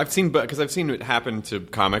whatever. I've seen it happen to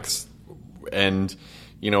comics, and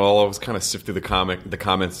I'll always kind of sift through the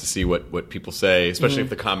comments to see what people say, especially if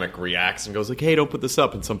the comic reacts and goes like, "Hey, don't put this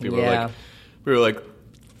up." And some people are like,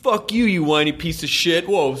 "Fuck you, you whiny piece of shit."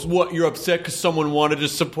 Whoa, what? You're upset because someone wanted to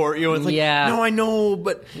support you? And it's like, no, I know,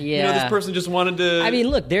 but this person just wanted to. I mean,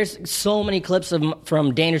 look, there's so many clips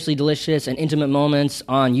from Dangerously Delicious and Intimate Moments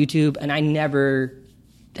on YouTube, and I never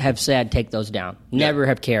have said take those down. Never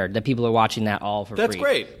have cared that people are watching that all for free. That's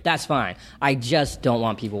great. That's fine. I just don't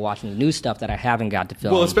want people watching the new stuff that I haven't got to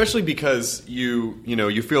film. Well, especially because you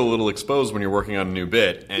feel a little exposed when you're working on a new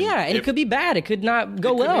bit. And it could be bad. It could not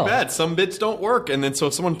go well. It could be bad. Some bits don't work. And then so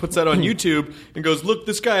if someone puts that on YouTube and goes, look,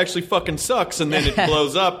 this guy actually fucking sucks, and then it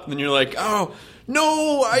blows up, and then you're like, oh,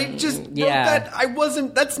 no, I just wrote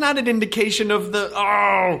that. That's not an indication of the,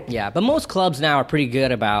 oh. Yeah, but most clubs now are pretty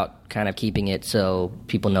good about kind of keeping it so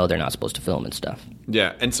people know they're not supposed to film and stuff.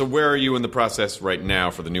 Yeah, and so where are you in the process right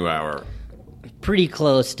now for the new hour? Pretty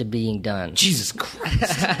close to being done. Jesus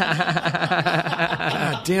Christ.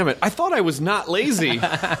 God damn it. I thought I was not lazy.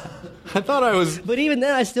 I thought I was... But even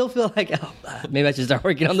then, I still feel like, maybe I should start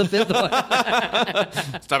working on the fifth one.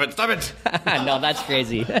 Stop it. No, that's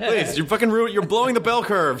crazy. Please, you're blowing the bell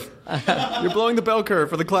curve. You're blowing the bell curve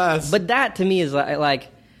for the class. But that, to me, is like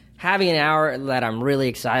having an hour that I'm really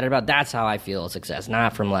excited about. That's how I feel success.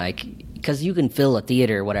 Not from because you can fill a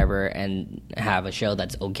theater or whatever and have a show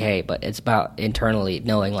that's okay, but it's about internally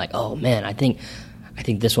knowing like, oh man, I think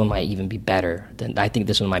this one might even be better. I think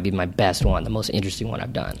this one might be my best one, the most interesting one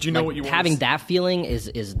I've done. Do you know what you want? Having that feeling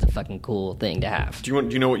is the fucking cool thing to have. Do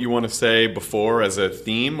you know what you want to say before as a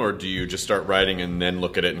theme, or do you just start writing and then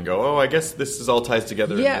look at it and go, oh, I guess this is all ties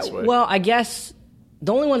together in this way? Well, I guess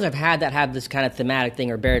the only ones I've had that have this kind of thematic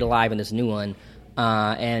thing are Buried Alive and this new one.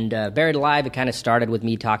 And Buried Alive, it kind of started with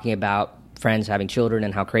me talking about friends having children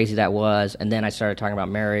and how crazy that was, and then I started talking about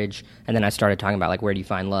marriage, and then I started talking about like where do you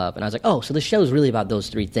find love, and I was like, oh, so the show is really about those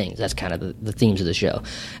three things. That's kind of the themes of the show.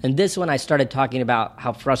 And this one I started talking about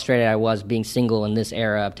how frustrated I was being single in this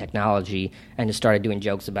era of technology, and just started doing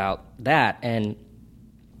jokes about that, and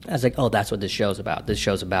I was like, oh, that's what this show's about. This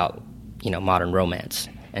show's about modern romance.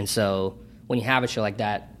 And so when you have a show like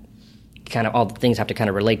that, kind of all the things have to kind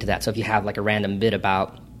of relate to that. So if you have like a random bit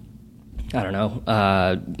about, I don't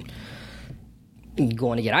know,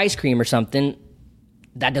 going to get ice cream or something,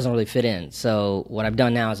 that doesn't really fit in. So what I've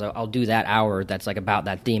done now is I'll do that hour that's like about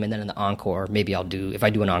that theme, and then in the encore, maybe if I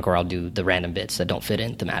do an encore, I'll do the random bits that don't fit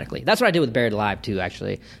in thematically. That's what I did with Buried Alive too,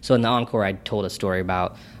 actually. So in the encore, I told a story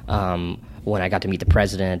about when I got to meet the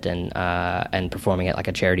president and performing at like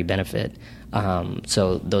a charity benefit.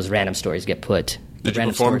 So those random stories get put. Did you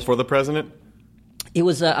perform for the president? It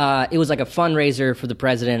was like a fundraiser for the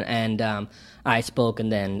president, and I spoke,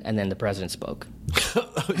 and then the president spoke. So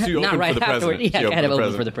you Not opened right for the afterward. president. Yeah, kind of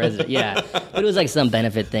opened for the president. Yeah, but it was like some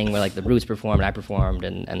benefit thing where like the Roots performed, I performed,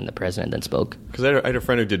 and the president then spoke. Because I had a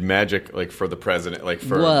friend who did magic like for the president, like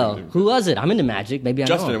for. Well, who was it? I'm into magic. Maybe I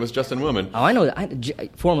know. Justin. It was Justin Willman. Oh, I know.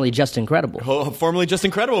 Formerly Just Incredible. Formerly Just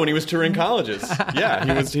Incredible when he was touring colleges.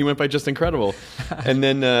 Yeah, he went by Just Incredible, and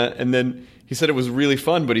then. He said it was really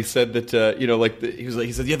fun, but he said that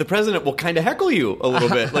he said the president will kind of heckle you a little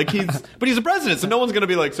bit, but he's a president, so no one's going to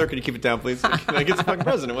be like, sir, can you keep it down, please? Like it's the fucking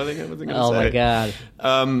president. What's he going to say? Oh my god!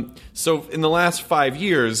 So in the last 5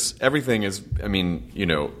 years, everything is. I mean,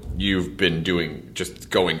 you've been just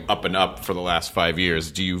going up and up for the last 5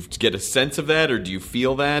 years. Do you get a sense of that, or do you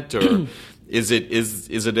feel that, or is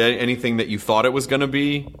it anything that you thought it was going to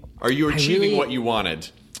be? Are you achieving what you wanted?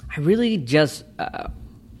 I really just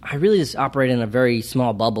operate in a very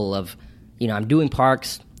small bubble of, I'm doing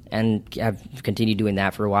parks, and I've continued doing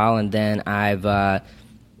that for a while, and then I've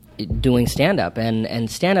doing stand-up, and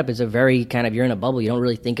stand-up is a very kind of, you're in a bubble, you don't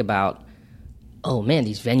really think about oh man,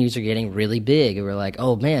 these venues are getting really big. And we're like,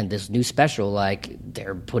 oh man, this new special, like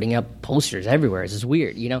they're putting up posters everywhere. This is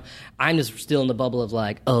weird, you know? I'm just still in the bubble of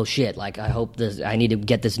like, oh shit, like I need to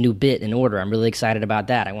get this new bit in order. I'm really excited about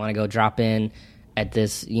that. I want to go drop in at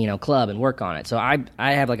this, you know, club and work on it. So I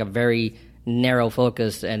have like a very narrow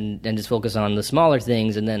focus and just focus on the smaller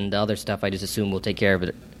things, and then the other stuff I just assume will take care of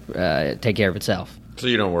itself. So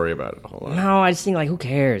you don't worry about it a whole lot. No, I just think like, who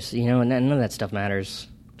cares? You know, none of that stuff matters.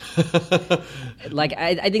 Like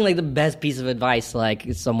I think like the best piece of advice like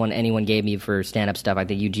anyone gave me for stand-up stuff, I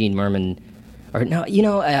think Eugene Merman, or no, you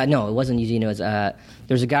know, no, it wasn't Eugene. It was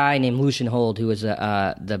there's a guy named Lucian Hold who was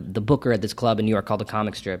the booker at this club in New York called the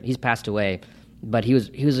Comic Strip. He's passed away, but he was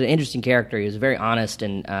an interesting character. He was very honest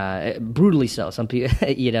and brutally so. Some people,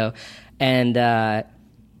 you know, and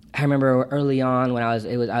I remember early on when I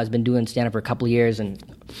was been doing stand-up for a couple of years, and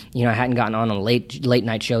you know I hadn't gotten on a late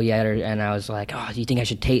night show yet, and I was like, oh, do you think I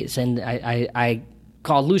should send? I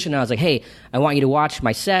called Lucian and I was like, hey, I want you to watch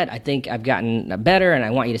my set. I think I've gotten better, and I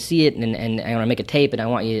want you to see it, and I want to make a tape, and I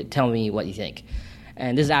want you to tell me what you think.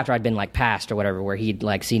 And this is after I'd been like passed or whatever, where he'd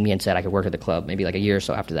like seen me and said I could work at the club, maybe like a year or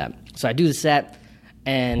so after that. So I do the set.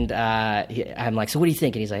 And I'm like, so what do you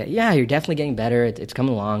think? And he's like, yeah, you're definitely getting better. It's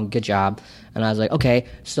coming along. Good job. And I was like, okay,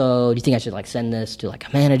 so do you think I should like send this to like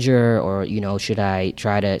a manager, or, you know, should I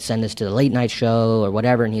try to send this to the late night show or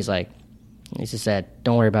whatever? And he just said,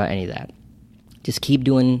 don't worry about any of that. Just keep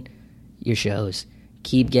doing your shows.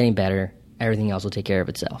 Keep getting better. Everything else will take care of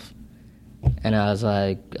itself. And I was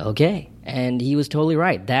like, okay. And he was totally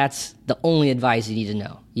right. That's the only advice you need to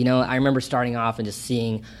know. You know, I remember starting off and just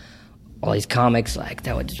seeing all these comics like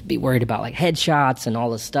that would just be worried about like headshots and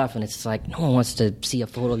all this stuff, and it's just like no one wants to see a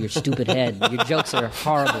photo of your stupid head. Your jokes are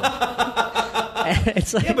horrible.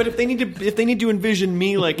 It's like, yeah, but if they need to envision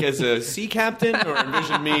me like as a sea captain, or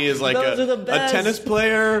envision me as like a tennis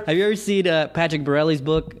player. Have you ever seen Patrick Borelli's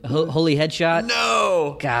book Holy Headshot?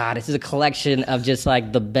 No. God, this is a collection of just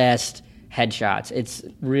like the best headshots. It's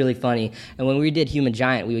really funny. And when we did Human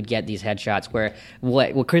Giant, we would get these headshots where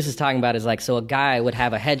what Chris is talking about is like, so a guy would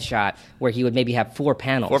have a headshot where he would maybe have 4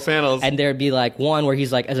 panels. 4 panels. And there'd be like one where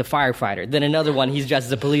he's like as a firefighter, then another one he's dressed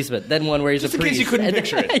as a policeman, then one where he's just a priest. Just in case you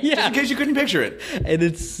couldn't picture it. Yeah. Just in case you couldn't picture it. And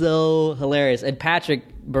it's so hilarious. And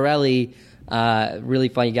Patrick Borelli, really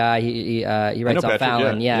funny guy. He writes on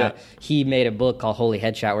Fallon. Yeah. He made a book called Holy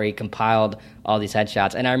Headshot where he compiled all these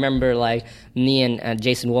headshots. And I remember like me and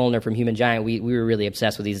Jason Wolner from Human Giant, we were really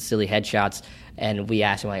obsessed with these silly headshots. And we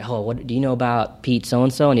asked him like, oh, what do you know about Pete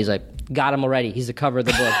so-and-so? And he's like, got him already. He's the cover of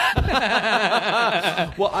the book.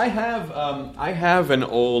 Well, I have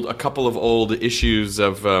a couple of old issues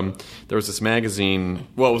of there was this magazine.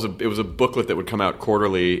 Well, it was a booklet that would come out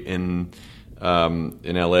quarterly in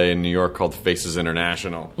LA and New York called Faces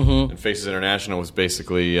International. Mm-hmm. And Faces International was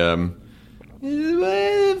basically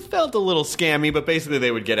it felt a little scammy, but basically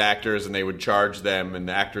they would get actors and they would charge them, and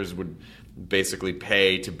the actors would basically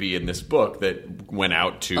pay to be in this book that went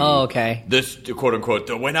out to this quote unquote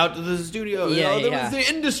that went out to the studio. Was the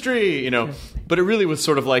industry, you know. But it really was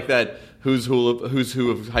sort of like that who's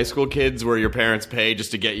who of high school kids where your parents pay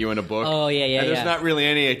just to get you in a book. Oh yeah. And there's not really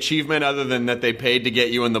any achievement other than that they paid to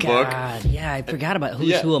get you in the book. Yeah, I forgot about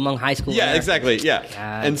who's who among high school. Yeah, exactly. Yeah.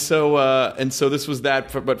 God. And so this was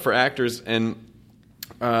that, but for actors. And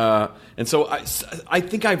so I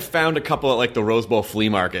think I found a couple at like the Rose Bowl flea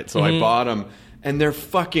market. So I bought them, and they're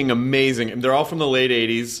fucking amazing. They're all from the late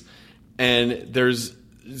 80s, and there's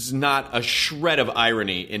not a shred of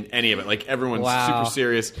irony in any of it. Like everyone's super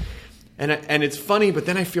serious. And it's funny, but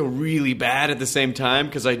then I feel really bad at the same time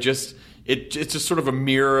because it's just sort of a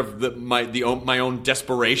mirror of my own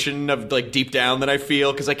desperation of like deep down that I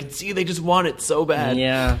feel, because I can see they just want it so bad.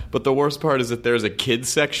 Yeah. But the worst part is that there's a kids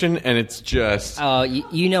section, and it's just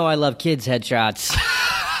you know I love kids headshots.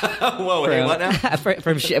 Whoa, hey, what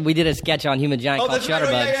now? We did a sketch on Human Giant called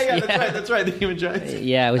Shutterbugs. Yeah, that's right, the Human Giants.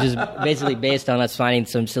 Yeah, which is basically based on us finding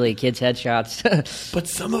some silly kids headshots. But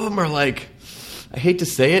some of them are like, I hate to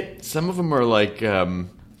say it, some of them are like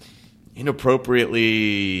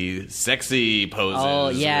inappropriately sexy poses. Oh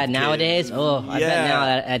yeah, nowadays. Kids. Oh, I bet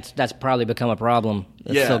now that's probably become a problem.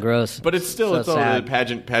 That's so gross. But it's still it's all sad.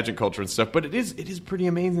 the pageant culture and stuff. But it is pretty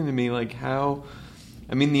amazing to me, like how,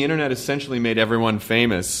 I mean, the internet essentially made everyone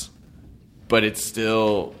famous, but it's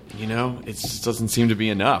still, you know, it just doesn't seem to be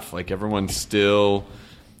enough. Like everyone's still,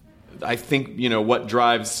 I think, you know, what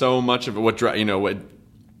drives so much of it, what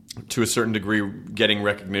to a certain degree getting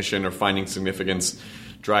recognition or finding significance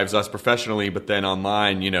drives us professionally, but then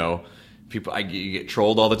online, you know, people, you get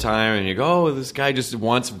trolled all the time, and you go, oh, this guy just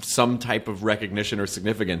wants some type of recognition or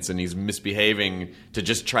significance, and he's misbehaving to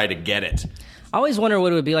just try to get it. I always wonder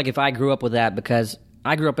what it would be like if I grew up with that, because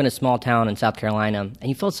I grew up in a small town in South Carolina, and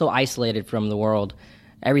you felt so isolated from the world.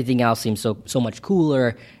 Everything else seems so much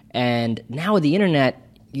cooler. And now with the internet,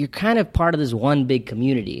 you're kind of part of this one big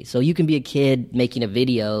community. So you can be a kid making a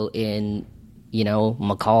video in,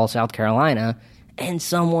 McCall, South Carolina, and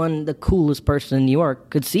someone, the coolest person in New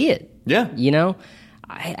York, could see it. Yeah.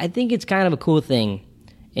 I think it's kind of a cool thing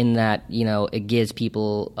in that, it gives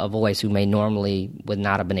people a voice who may normally would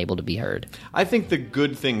not have been able to be heard. I think the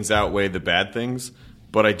good things outweigh the bad things,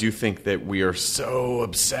 but I do think that we are so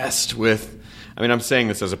obsessed with... I mean, I'm saying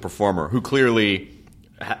this as a performer who clearly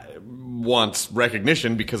wants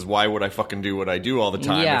recognition, because why would I fucking do what I do all the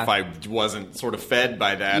time if I wasn't sort of fed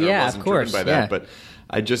by that or wasn't driven by that? But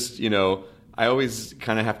I just, I always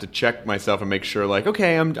kind of have to check myself and make sure, like,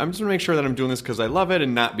 okay, I'm just going to make sure that I'm doing this because I love it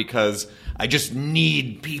and not because I just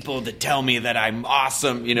need people to tell me that I'm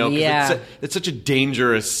awesome, because it's such a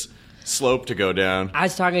dangerous slope to go down. I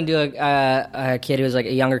was talking to a kid who was like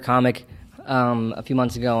a younger comic a few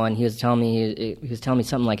months ago, and he was telling me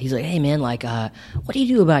something like, he's like, hey man, like what do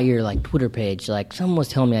you do about your like Twitter page? Like, someone was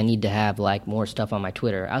telling me I need to have like more stuff on my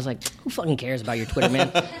Twitter. I was like, who fucking cares about your Twitter,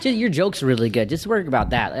 man? Just, your jokes are really good, just work about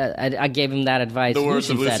that. I gave him that advice. The words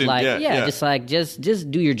of Lucien,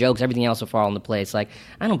 just do your jokes, everything else will fall into place. Like,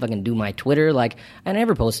 I don't fucking do my Twitter, like I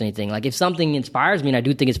never post anything. Like, if something inspires me and I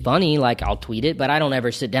do think it's funny, like I'll tweet it, but I don't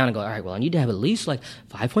ever sit down and go, all right, well, I need to have at least like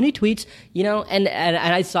 5 funny tweets, and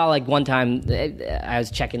I saw like one time I was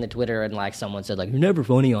checking the Twitter, and like someone said, like, you're never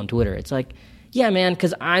funny on Twitter. It's like, yeah, man,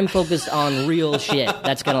 because I'm focused on real shit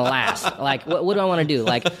that's gonna last. Like, what do I want to do?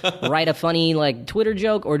 Like, write a funny like Twitter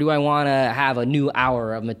joke, or do I want to have a new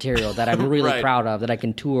hour of material that I'm really proud of, that I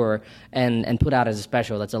can tour and put out as a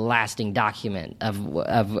special that's a lasting document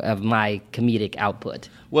of my comedic output?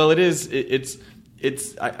 Well, it's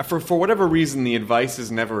for whatever reason, the advice is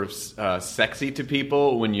never sexy to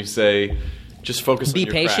people when you say, just focus on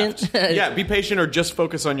your craft. Be patient. Yeah, be patient, or just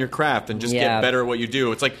focus on your craft and just get better at what you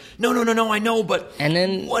do. It's like, no, I know, but and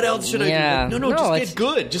then, what else should I do? No, just get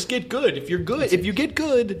good. Just get good. If you get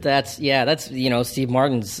good. That's Steve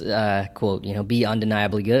Martin's quote, be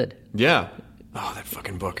undeniably good. Yeah. Oh, that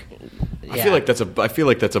fucking book. Yeah. I feel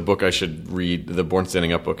like that's a book I should read. The Born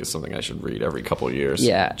Standing Up book is something I should read every couple of years.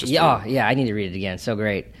 Yeah. I need to read it again. So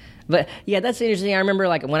great. But yeah, that's interesting. I remember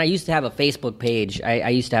like when I used to have a Facebook page, I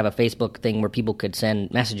used to have a Facebook thing where people could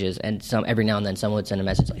send messages, and every now and then someone would send a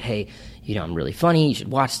message like, hey, I'm really funny, you should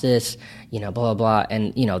watch this, blah, blah, blah.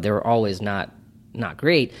 And, they were always not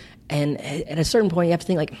great. And at a certain point you have to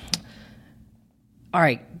think like, all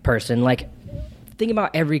right, person, like, think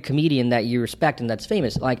about every comedian that you respect and that's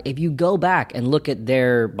famous. Like, if you go back and look at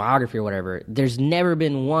their biography or whatever, there's never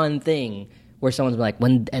been one thing where someone's been like,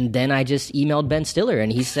 and then I just emailed Ben Stiller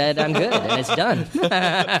and he said I'm good and it's done. But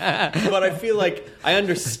I feel like I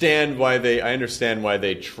understand why they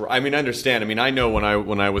try. I mean, I know when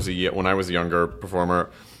I was a younger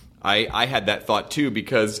performer, I had that thought too,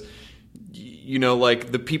 because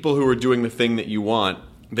like the people who are doing the thing that you want,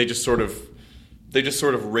 they just sort of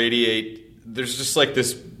radiate. There's just like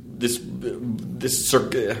this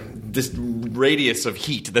radius of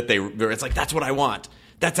heat that it's like, that's what I want.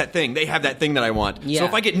 That's that thing. They have that thing that I want. Yeah. So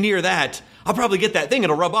if I get near that, I'll probably get that thing.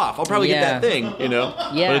 It'll rub off. I'll probably get that thing, Yeah.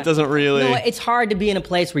 But it doesn't really... No, it's hard to be in a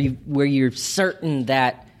place where you're certain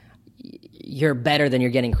that you're better than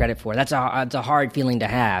you're getting credit for. That's a hard feeling to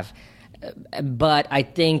have. But I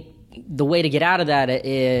think the way to get out of that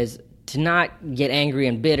is to not get angry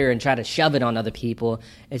and bitter and try to shove it on other people.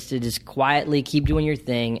 It's to just quietly keep doing your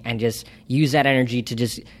thing and just use that energy to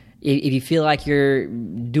just... If you feel like you're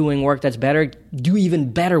doing work that's better, do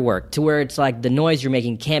even better work to where it's like the noise you're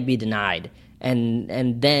making can't be denied,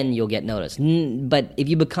 and then you'll get noticed. But if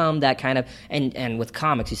you become that kind of, and with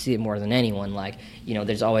comics you see it more than anyone, like,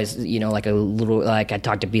 there's always, like a little, like I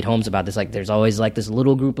talked to Pete Holmes about this, like there's always like this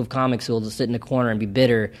little group of comics who will just sit in a corner and be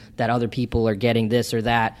bitter that other people are getting this or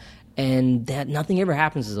that. And that nothing ever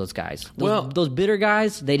happens to those guys. Those bitter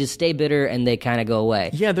guys, they just stay bitter and they kind of go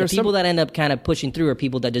away. Yeah, there's the people that end up kind of pushing through are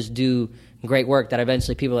people that just do great work that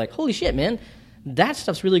eventually people are like, holy shit, man, that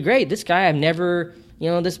stuff's really great. This guy, I've never,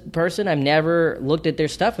 this person, I've never looked at their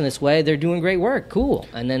stuff in this way. They're doing great work. Cool.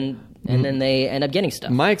 And then they end up getting stuff.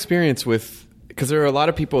 My experience because there are a lot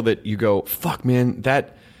of people that you go, fuck, man,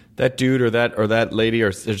 that dude or that lady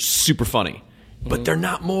are super funny. But they're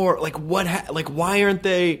not more like why aren't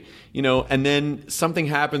they? And then something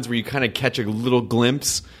happens where you kind of catch a little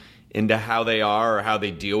glimpse, into how they are or how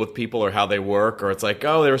they deal with people or how they work, or it's like,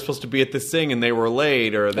 oh, they were supposed to be at this thing and they were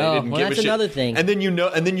late, or they didn't give a shit. That's another thing. And then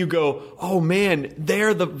you go, oh man,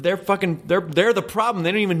 they're the problem.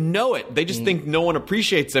 They don't even know it. They just think no one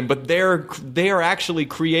appreciates them, but they are actually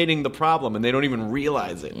creating the problem and they don't even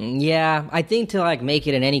realize it. Yeah, I think to like make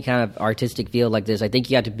it in any kind of artistic field like this, I think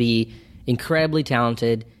you have to be incredibly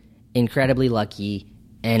talented, incredibly lucky,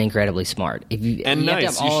 and incredibly smart. Nice. You have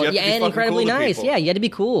to be and incredibly cool nice. people. Yeah, you have to be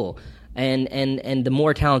cool. And the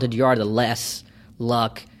more talented you are, the less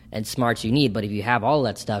luck and smarts you need. But if you have all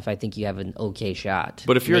that stuff, I think you have an okay shot.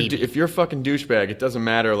 But if you're a fucking douchebag, it doesn't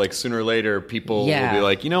matter. Like sooner or later, people will be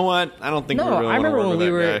like, you know what? I don't think we really want to work with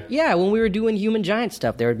that guy. when we were doing Human Giant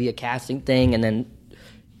stuff, there would be a casting thing, and then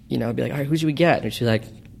it'd be like, all right, who should we get? And she's like,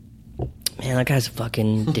 man, that guy's a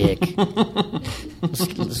fucking dick.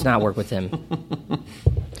 let's not work with him.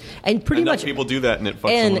 And pretty much people do that, and it fucks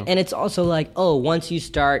them up. And it's also like, once you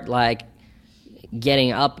start like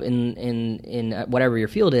getting up in whatever your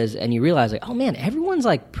field is, and you realize like, oh man, everyone's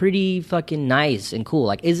like pretty fucking nice and cool.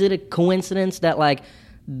 Like, is it a coincidence that like,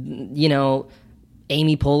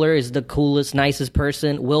 Amy Poehler is the coolest, nicest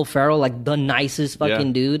person, Will Ferrell like the nicest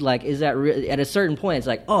fucking dude? Like, is that at a certain point? It's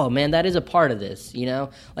like, oh man, that is a part of this.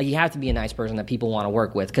 Like you have to be a nice person that people want to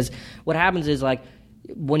work with, because what happens is like,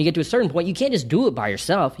 when you get to a certain point, you can't just do it by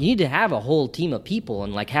yourself. You need to have a whole team of people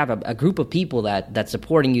and like have a group of people that's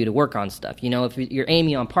supporting you to work on stuff. If you're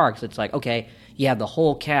Amy on Parks, it's like, okay, you have the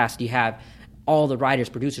whole cast, you have all the writers,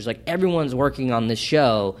 producers, like everyone's working on this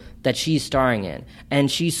show that she's starring in, and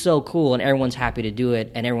she's so cool, and everyone's happy to do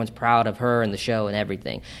it, and everyone's proud of her and the show and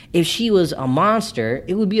everything. If she was a monster,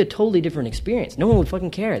 it would be a totally different experience. No one would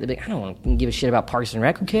fucking care. They'd be like, I don't want to give a shit about Parks and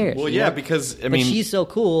Rec. Who cares? Well, yeah, because but she's so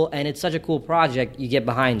cool, and it's such a cool project. You get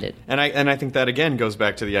behind it, and I think that again goes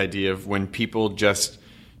back to the idea of when people just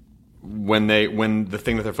when the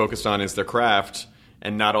thing that they're focused on is their craft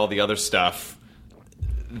and not all the other stuff.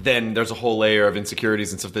 Then there's a whole layer of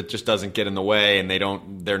insecurities and stuff that just doesn't get in the way, and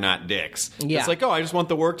they're not dicks. Yeah. It's like, I just want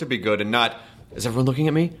the work to be good and not, is everyone looking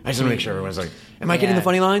at me? I just want to make sure everyone's like, am I getting the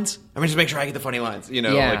funny lines? I'm going to just make sure I get the funny lines.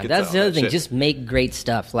 Yeah, that's the other thing. Just make great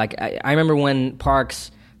stuff. Like, I remember when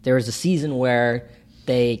Parks, there was a season where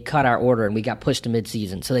they cut our order and we got pushed to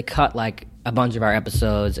mid-season. So they cut like a bunch of our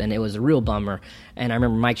episodes, and it was a real bummer. And I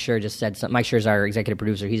remember Mike Schur just said something. Mike Schur is our executive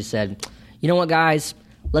producer. He just said, you know what, guys?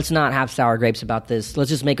 Let's not have sour grapes about this.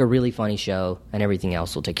 Let's just make a really funny show, and everything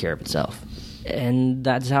else will take care of itself. And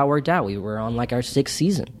that's how it worked out. We were on like our 6th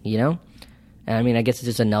season, And I mean, I guess it's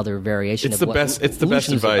just another variation. It's the best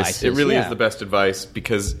advice. It really is the best advice,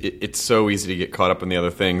 because it's so easy to get caught up in the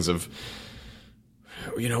other things of,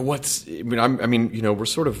 we're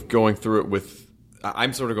sort of going through it with.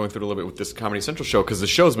 I'm sort of going through it a little bit with this Comedy Central show, because the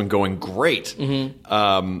show's been going great.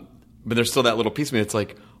 Mm-hmm. But there's still that little piece of me that's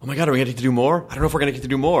like, oh my God, are we going to get to do more? I don't know if we're going to get to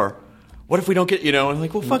do more. What if we don't get, and I'm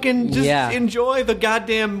like, well, fucking just enjoy the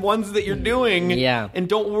goddamn ones that you're doing. Yeah. And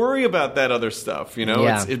don't worry about that other stuff,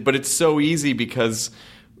 Yeah. But it's so easy because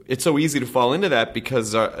it's so easy to fall into that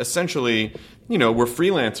because essentially, we're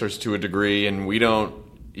freelancers to a degree, and we don't,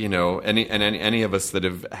 any of us that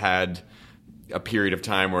have had a period of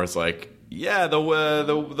time where it's like, yeah, the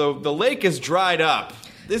lake is dried up.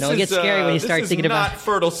 It gets scary when you start thinking about not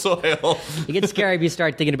fertile soil. It gets scary if you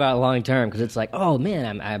start thinking about it long term, because it's like, oh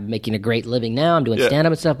man, I'm making a great living now. I'm doing stand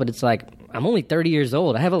up and stuff, but it's like, I'm only 30 years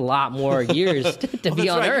old. I have a lot more years to be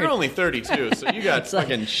on Earth. You're only 32, so you got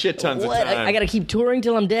fucking shit tons of time. I got to keep touring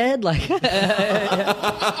till I'm dead. Like, is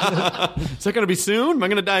that going to be soon? Am I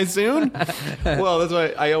going to die soon? Well, that's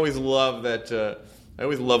why I always love that. I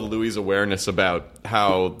always love Louis' awareness about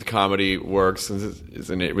how the comedy works.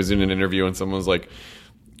 It was in an interview, and someone was like,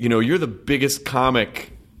 you're the biggest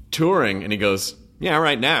comic touring, and he goes, yeah,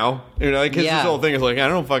 right now. His whole thing is like, I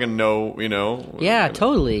don't fucking know, Yeah,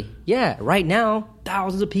 totally. Yeah, right now,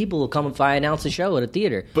 thousands of people will come if I announce a show at a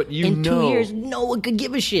theater. But in 2 years, no one could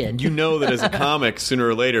give a shit. You know that as a comic, sooner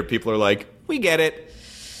or later, people are like, we get it.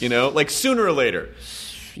 Like sooner or later.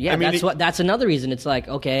 Yeah, that's another reason. It's like,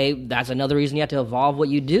 okay, that's another reason you have to evolve what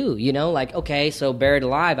you do. Like, okay, so Buried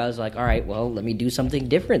Alive, I was like, all right, well, let me do something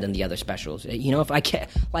different than the other specials. If I can,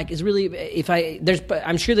 like, it's really,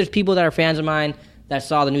 I'm sure there's people that are fans of mine that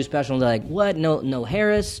saw the new special and they're like, what? No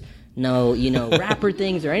Harris, no, rapper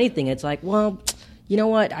things or anything. It's like, well, you know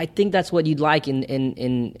what? I think that's what you'd like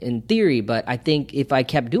in theory, but I think if I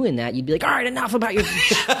kept doing that, you'd be like, all right, enough about your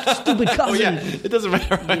stupid cousin. Oh, yeah. It doesn't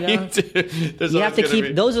matter what you do. You have to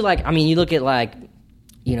keep, those are like, you look at like,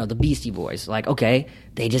 the Beastie Boys, like, okay,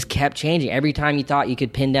 they just kept changing. Every time you thought you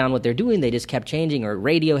could pin down what they're doing, they just kept changing, or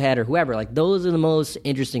Radiohead or whoever. Like, those are the most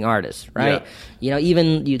interesting artists, right? Yeah.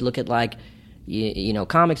 Even you'd look at like,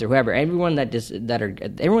 comics or whoever, everyone that's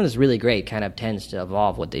really great kind of tends to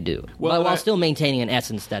evolve what they do, while still maintaining an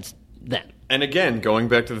essence that's them. And again, going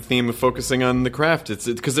back to the theme of focusing on the craft, it's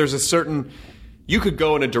because there's a certain, you could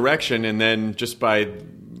go in a direction and then just by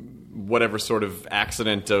whatever sort of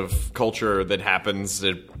accident of culture that happens,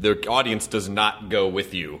 the audience does not go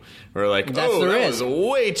with you. Or like, that was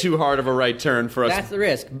way too hard of a right turn for us. That's the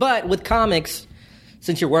risk. But with comics,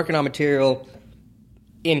 since you're working on material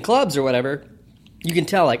in clubs or whatever, you can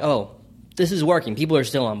tell, like, oh, this is working. People are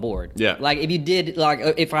still on board. Yeah. Like,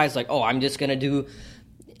 if I was like, oh, I'm just going to do,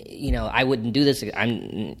 I wouldn't do this. I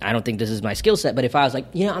don't think this is my skill set. But if I was like,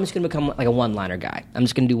 I'm just going to become like a one-liner guy. I'm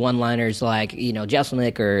just going to do one-liners like,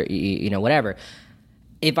 Jeselnik or, whatever.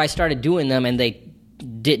 If I started doing them and they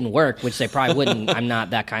didn't work, which they probably wouldn't, I'm not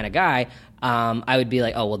that kind of guy, I would be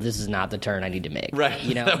like, oh, well, this is not the turn I need to make. Right.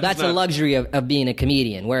 That's a luxury of being a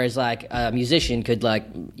comedian. Whereas, like, a musician could, like,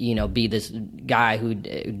 be this guy who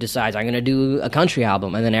decides, I'm going to do a country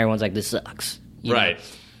album, and then everyone's like, this sucks. Right.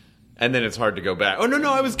 And then it's hard to go back. Oh,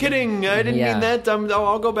 no, I was kidding. I didn't mean that.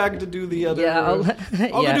 I'll go back to do the other. Yeah, I'll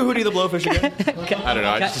go do Hootie the Blowfish again. I don't know.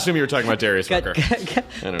 I just assume you were talking about Darius Rucker. I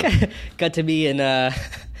don't know. Cut to me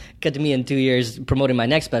in 2 years promoting my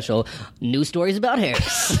next special, New Stories About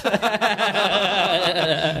Harris.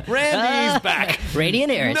 Randy's back. Randy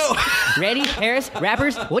and Harris. No. Randy, Harris,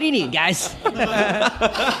 rappers, what do you need, guys? Do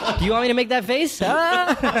you want me to make that face?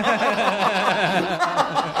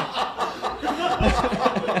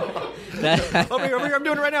 Over here, I'm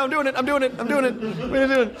doing it right now. I'm doing it. What are you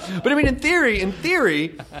doing? But I mean, in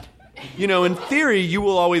theory, you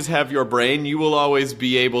will always have your brain. You will always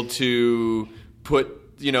be able to put,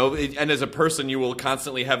 and as a person, you will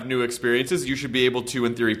constantly have new experiences. You should be able to,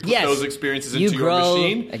 in theory, put those experiences into your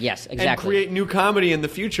machine. Yes, exactly. And create new comedy in the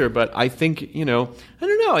future. But I think, I don't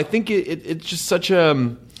know. I think it's just such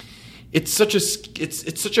a, it's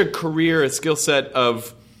such a career, a skill set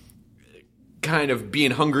of kind of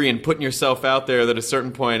being hungry and putting yourself out there that at a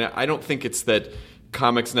certain point, I don't think it's that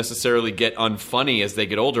comics necessarily get unfunny as they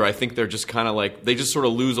get older. I think they're just kind of like, they just sort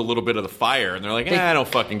of lose a little bit of the fire, and they're like, I don't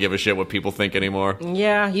fucking give a shit what people think anymore.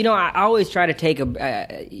 Yeah, I always try to take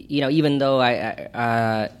even though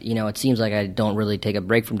I it seems like I don't really take a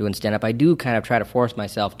break from doing stand-up, I do kind of try to force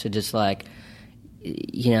myself to just like,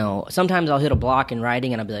 sometimes I'll hit a block in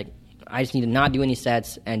writing and I'll be like, I just need to not do any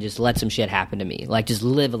sets and just let some shit happen to me. Like, just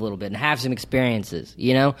live a little bit and have some experiences,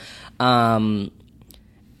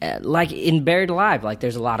 Like, in Buried Alive, like,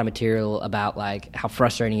 there's a lot of material about, like, how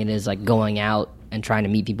frustrating it is, like, going out and trying to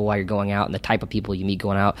meet people while you're going out and the type of people you meet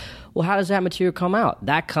going out. Well, how does that material come out?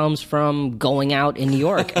 That comes from going out in New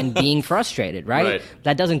York and being frustrated, right?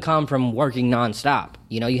 That doesn't come from working nonstop.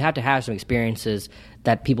 You have to have some experiences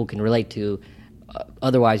that people can relate to.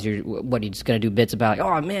 Otherwise, you're just going to do bits about, like,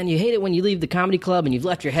 oh, man, you hate it when you leave the comedy club and you've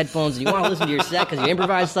left your headphones and you want to listen to your set because you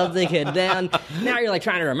improvised something, and then now you're, like,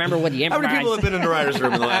 trying to remember what you improvised. How many people have been in the writer's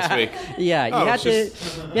room in the last week? Yeah, you have to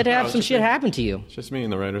have some shit happen to you. It's just me in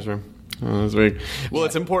the writer's room this week. Well,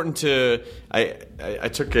 it's important to... I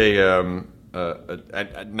took a...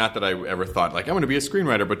 not that I ever thought, like, I'm going to be a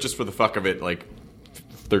screenwriter, but just for the fuck of it, like...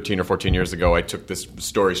 13 or 14 years ago, I took this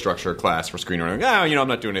story structure class for screenwriting. I'm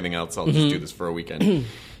not doing anything else. I'll just do this for a weekend.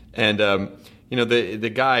 And,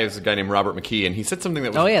 the guy is a guy named Robert McKee, and he said something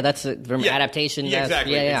that was... Oh, yeah, that's from adaptation. Yeah,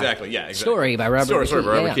 exactly. Story by Robert McKee. Story by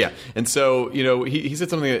Robert McKee, yeah. And so, he said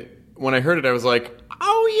something that, when I heard it, I was like,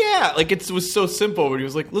 oh, yeah. Like, it was so simple, but he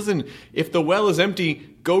was like, listen, if the well is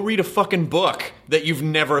empty, go read a fucking book that you've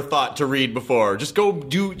never thought to read before. Just put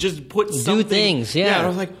something... Do things, yeah. And I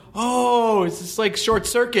was like, oh, it's just like short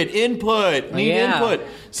circuit, input, input.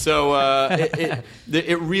 So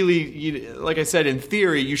it really, like I said, in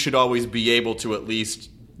theory, you should always be able to at least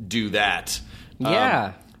do that.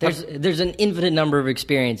 Yeah. There's an infinite number of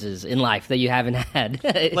experiences in life that you haven't had.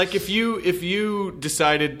 Like if you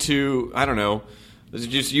decided to, I don't know, I'm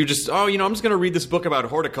just going to read this book about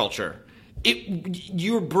horticulture.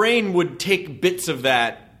 Your brain would take bits of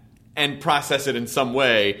that and process it in some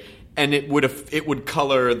way, and it would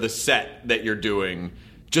color the set that you're doing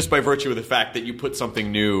just by virtue of the fact that you put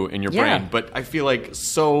something new in your brain. But I feel like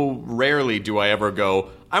so rarely do I ever go,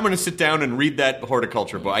 I'm going to sit down and read that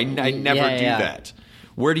horticulture book. I never do that.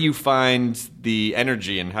 Where do you find the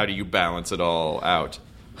energy, and how do you balance it all out?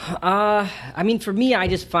 I mean, for me, I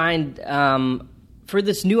just find for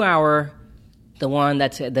this new hour, the one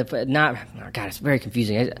that's it's very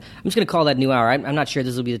confusing. I'm just going to call that new hour. I'm not sure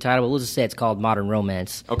this will be the title, but we'll just say it's called Modern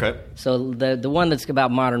Romance. Okay. So the one that's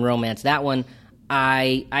about modern romance, that one,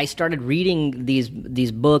 I started reading these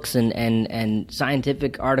books and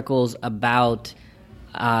scientific articles about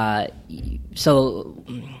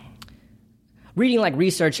reading like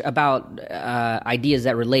research about ideas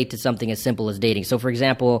that relate to something as simple as dating. So, for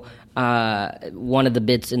example, one of the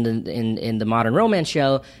bits in the Modern Romance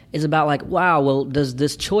show is about like, wow, well, does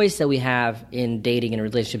this choice that we have in dating and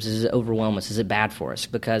relationships, is it overwhelm us? Is it bad for us?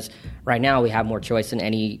 Because right now we have more choice than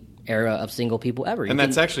any era of single people ever. And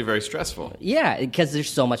that's actually very stressful. Yeah, because there's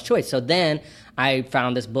so much choice. So then I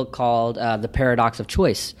found this book called The Paradox of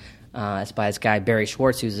Choice. It's by this guy, Barry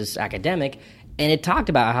Schwartz, who's this academic. And it talked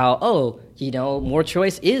about how, more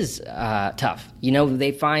choice is tough.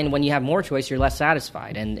 They find when you have more choice, you're less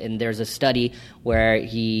satisfied. And there's a study where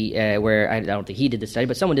where I don't think he did the study,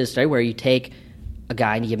 but someone did a study where you take a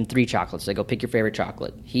guy and you give him 3 chocolates. They go, pick your favorite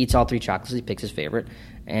chocolate. He eats all 3 chocolates. He picks his favorite.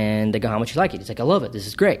 And they go, how much you like it? He's like, I love it. This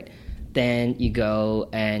is great. Then you go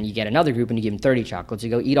and you get another group and you give them 30 chocolates. You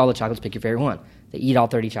go, eat all the chocolates, pick your favorite one. They eat all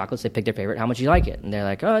 30 chocolates. They pick their favorite. How much you like it? And they're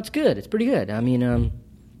like, oh, it's good. It's pretty good. I mean,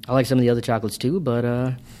 I like some of the other chocolates too,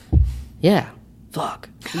 but yeah, fuck.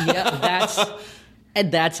 Yeah,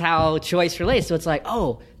 that's how choice relates. So it's like,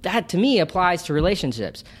 oh, that to me applies to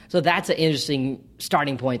relationships. So that's an interesting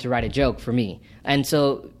starting point to write a joke for me. And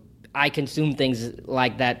so I consume things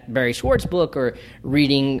like that Barry Schwartz book, or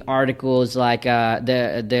reading articles like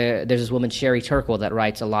there's this woman, Sherry Turkle, that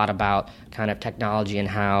writes a lot about kind of technology and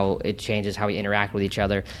how it changes how we interact with each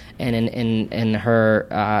other. And in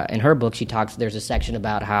her book, she talks. There's a section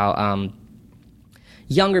about how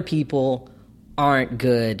younger people aren't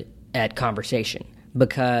good at conversation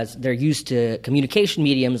because they're used to communication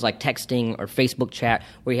mediums like texting or Facebook chat,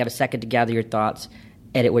 where you have a second to gather your thoughts,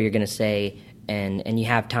 edit what you're going to say, and you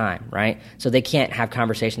have time, right? So they can't have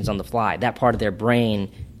conversations on the fly. That part of their brain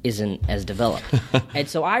isn't as developed. And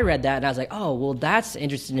so I read that and I was like, oh, well, that's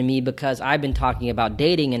interesting to me, because I've been talking about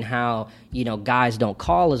dating and how, guys don't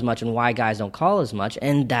call as much and why guys don't call as much.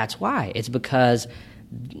 And that's why. It's because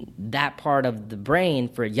that part of the brain,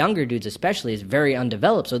 for younger dudes especially, is very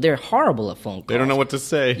undeveloped. So they're horrible at phone calls. They don't know what to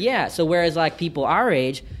say. Yeah. So whereas like people our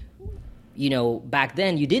age, back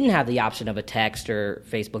then you didn't have the option of a text or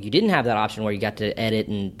Facebook. You didn't have that option where you got to edit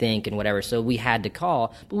and think and whatever. So we had to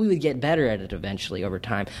call, but we would get better at it eventually over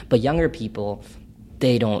time. But younger people,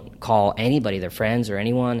 they don't call anybody, their friends or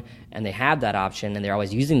anyone, and they have that option, and they're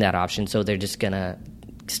always using that option. So they're just going to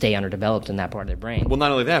stay underdeveloped in that part of their brain. Well,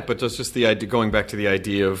 not only that, but just the idea, going back to the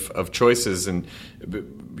idea of choices, and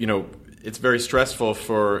it's very stressful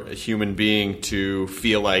for a human being to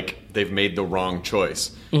feel like they've made the wrong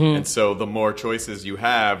choice. Mm-hmm. And so the more choices you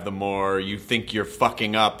have, the more you think you're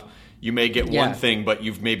fucking up. You may get one thing, but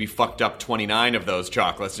you've maybe fucked up 29 of those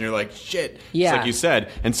chocolates, and you're like, shit. Yeah. It's like you said.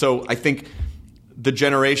 And so I think the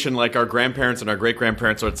generation like our grandparents and our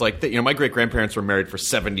great-grandparents, so it's like, my great-grandparents were married for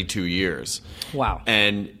 72 years. Wow.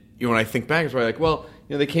 And when I think back, it's probably like, well,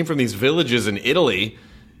 they came from these villages in Italy.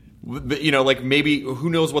 Like maybe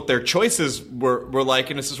who knows what their choices were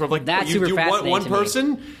like, and it's sort of like that's you super do one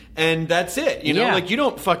person, me. And that's it. Like you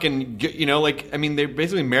don't fucking they're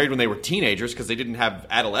basically married when they were teenagers because they didn't have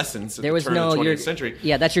adolescence at the turn of the 20th century.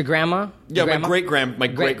 Yeah, that's your grandma. Yeah, my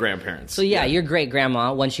great grandparents. So yeah, your great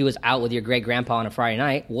grandma, when she was out with your great grandpa on a Friday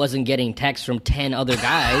night, wasn't getting texts from 10 other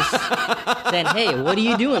guys saying, "Hey, what are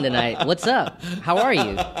you doing tonight? What's up? How are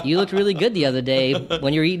you? You looked really good the other day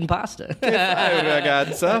when you were eating pasta."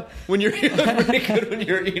 When you're pretty good when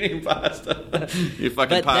you're eating pasta. You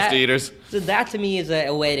fucking pasta eaters. So that to me is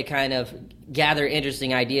a way to kind of gather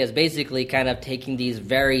interesting ideas, basically kind of taking these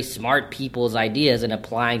very smart people's ideas and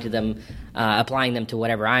applying them to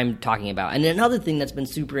whatever I'm talking about. And another thing that's been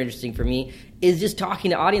super interesting for me is just talking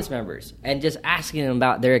to audience members and just asking them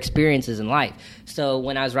about their experiences in life. So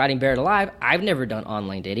when I was writing Buried Alive, I've never done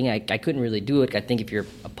online dating. I couldn't really do it. I think if you're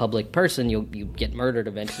a public person, you get murdered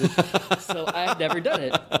eventually. So I've never done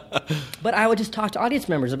it. But I would just talk to audience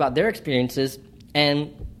members about their experiences,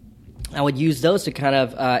 and I would use those to kind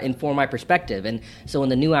of inform my perspective. And so in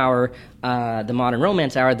the new hour, the Modern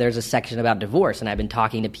Romance Hour, there's a section about divorce, and I've been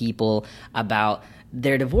talking to people about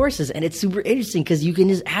their divorces, and it's super interesting because you can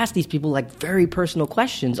just ask these people like very personal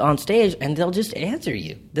questions on stage, and they'll just answer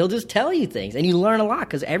you. They'll just tell you things, and you learn a lot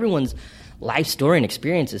because everyone's life story and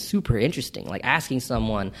experience is super interesting. Like asking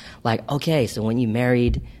someone, like, okay, so when you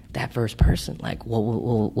married that first person, like, what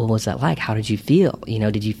was that like? How did you feel?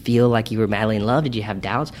 Did you feel like you were madly in love? Did you have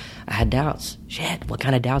doubts? I had doubts. Shit, what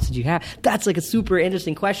kind of doubts did you have? That's like a super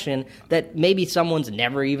interesting question that maybe someone's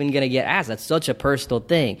never even going to get asked. That's such a personal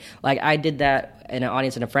thing. Like, I did that in an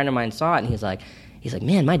audience, and a friend of mine saw it, and he's like,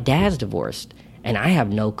 man, my dad's divorced, and I have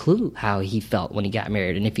no clue how he felt when he got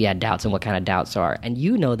married and if he had doubts and what kind of doubts are. And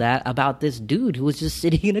you know that about this dude who was just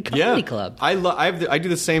sitting in a comedy club. I do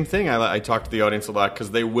the same thing. I talk to the audience a lot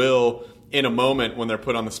because they will in a moment when they're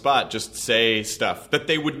put on the spot, just say stuff that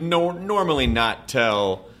they would normally not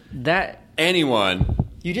tell anyone.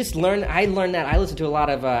 You just learn. I learned that. I listened to a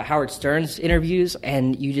lot of Howard Stern's interviews,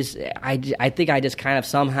 and I think I just kind of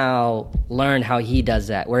somehow learned how he does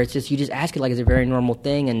that, where it's just you just ask it like it's a very normal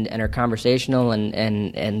thing, and are conversational,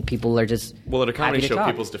 and people are just at a comedy show,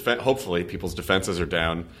 talk. hopefully people's defenses are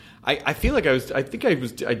down. I feel like I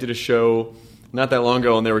did a show not that long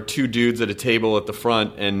ago, and there were two dudes at a table at the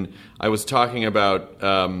front, and I was just fascinated by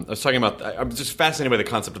the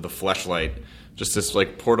concept of the fleshlight. Just this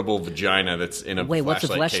like portable vagina that's in a Wait, what's a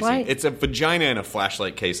fleshlight? casing. It's a vagina in a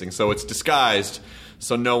flashlight casing, so it's disguised,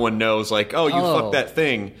 so no one knows. Like, you fucked that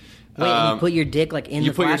thing. Wait, and you put your dick like in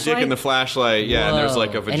the flashlight? You put your dick in the flashlight, yeah, and there's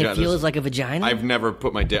like a vagina. And it feels like a vagina? I've never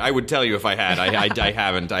put my dick. I would tell you if I had. I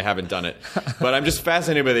haven't done it. But I'm just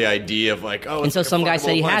fascinated by the idea of like, and so some guy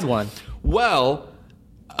said he had one. Well,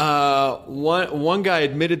 one guy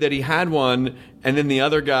admitted that he had one, and then the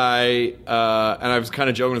other guy, and I was kind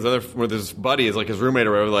of joking with his buddy, is like his roommate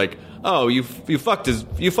or whatever, like, oh, you fucked his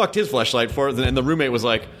fleshlight for it, and the roommate was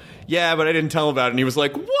like, yeah, but I didn't tell him about it, and he was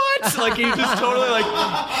like, what? Like he just totally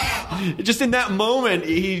like, just in that moment,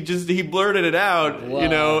 he blurted it out, Whoa. you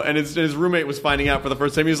know, and his roommate was finding out for the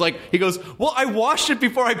first time. He goes, well, I washed it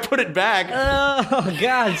before I put it back. Oh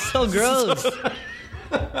God, so gross.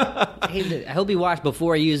 I hope he washed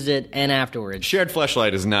before he used it and afterwards. Shared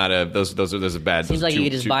fleshlight is not a those are bad. Seems like you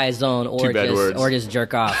could just buy his own or just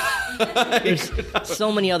jerk off. There's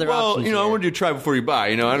so many other options. Well, you know, I want to do try before you buy.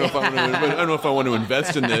 You know, I don't know if I want to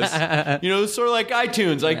invest in this. You know, it's sort of like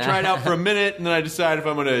iTunes. I try it out for a minute and then I decide if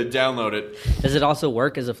I'm going to download it. Does it also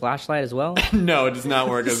work as a flashlight as well? No, it does not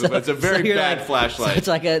work as it's a very bad flashlight.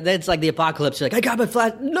 So it's like the apocalypse. You're like, I got my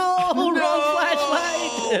flash. No, wrong flashlight.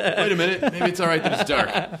 Wait a minate. Maybe it's all right that it's dark. Maybe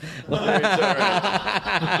it's all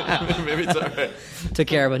right. Maybe it's all right. Took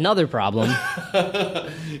care of another problem.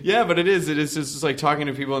 Yeah, but it is just like talking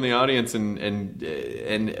to people in the audience, and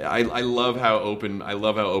I love how open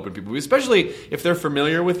people, especially if they're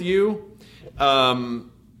familiar with you.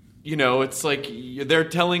 You know, it's like they're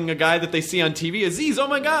telling a guy that they see on TV, Aziz, oh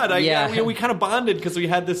my God, we kind of bonded because we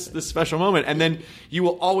had this special moment. And then you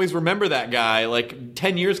will always remember that guy. Like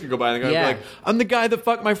 10 years could go by and the guy will be like, I'm the guy that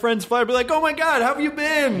fucked my friend's fly. I'll be like, oh my God, how have you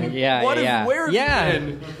been? Where have you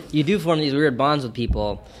been? You do form these weird bonds with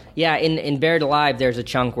people. Yeah, in Buried Alive, there's a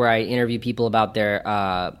chunk where I interview people about their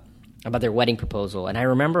wedding proposal. And I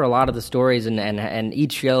remember a lot of the stories, and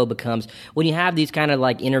each show becomes, when you have these kind of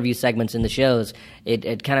like interview segments in the shows,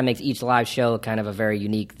 it kind of makes each live show kind of a very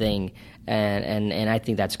unique thing. And I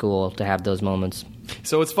think that's cool to have those moments.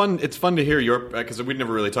 So it's fun to hear your, because we'd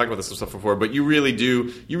never really talked about this stuff before, but you really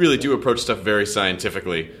do approach stuff very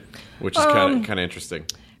scientifically, which is kind of interesting.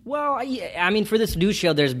 Well, I mean, for this new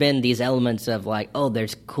show, there's been these elements of like, oh,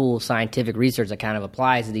 there's cool scientific research that kind of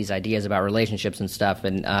applies to these ideas about relationships and stuff,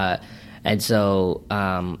 and so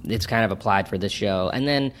it's kind of applied for this show. And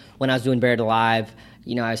then when I was doing Buried Alive,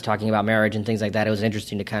 you know, I was talking about marriage and things like that. It was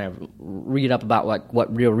interesting to kind of read up about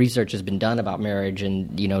what real research has been done about marriage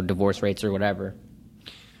and, you know, divorce rates or whatever.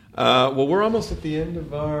 Well, we're almost at the end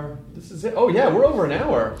of our. This is it. Oh yeah, we're over an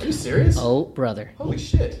hour. Are you serious? Oh, brother! Holy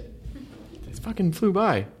shit! It fucking flew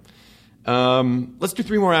by. Let's do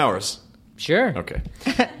 3 more hours. Sure. Okay.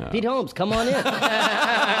 Pete Holmes, come on in. That's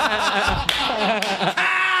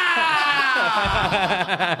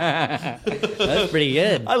pretty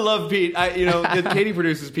good. I love Pete. Katie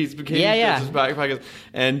produces Pete's. Produces podcast,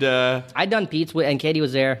 and I'd done Pete's, and Katie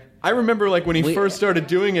was there. I remember like when he first started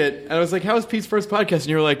doing it, and I was like, "How was Pete's first podcast?" And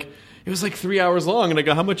you were like, it was like 3 hours long, and I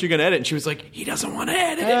go, how much are you going to edit? And she was like, he doesn't want to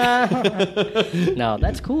edit it. No,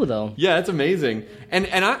 that's cool, though. Yeah, it's amazing. And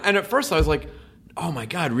at first I was like, oh my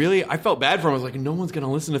God, really? I felt bad for him. I was like, no one's going to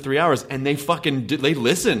listen to 3 hours. And they fucking they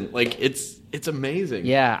listen. Like, it's amazing.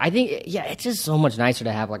 Yeah, I think, it's just so much nicer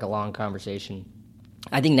to have like a long conversation.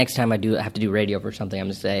 I think next time I have to do radio for something, I'm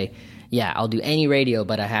going to say, yeah, I'll do any radio,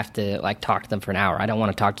 but I have to like talk to them for an hour. I don't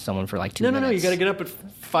want to talk to someone for like 2 minutes. No, you got to get up at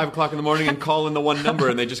 5 o'clock in the morning and call in the one number,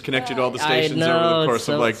 and they just connect you to all the stations over the course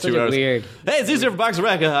of like 2 hours. Weird. Hey, it's Easter for Box of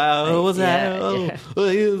Record. What's that?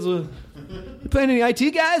 You playing any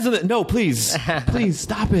IT guys? No, please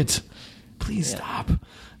stop it. Please stop.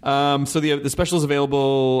 So the special is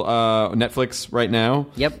available Netflix right now.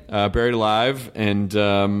 Yep. Buried Alive, and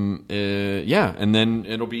and then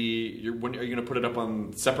it'll be. When are you going to put it up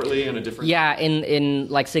on separately in a different? Yeah, in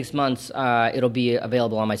like 6 months, it'll be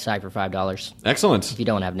available on my site for $5. Excellent. If you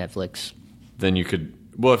don't have Netflix, then you could.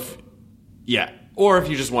 Well, or if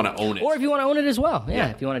you just want to own it, or if you want to own it as well. Yeah,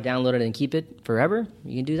 if you want to download it and keep it forever,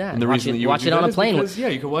 you can do that. And the reason you watch it on a plane.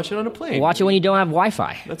 You can watch it on a plane. Watch it when you don't have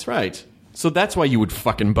Wi-Fi. That's right. So that's why you would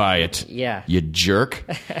fucking buy it. Yeah. You jerk.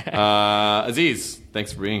 Aziz,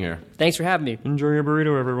 thanks for being here. Thanks for having me. Enjoy your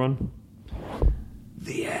burrito, everyone.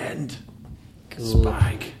 The end. Cool.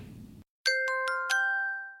 Spike.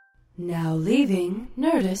 Now leaving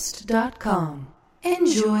Nerdist.com.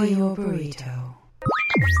 Enjoy your burrito.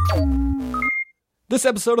 This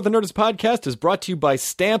episode of the Nerdist Podcast is brought to you by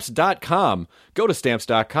Stamps.com. Go to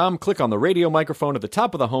Stamps.com, click on the radio microphone at the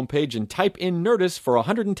top of the homepage, and type in Nerdist for a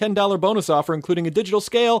 $110 bonus offer, including a digital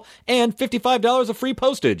scale and $55 of free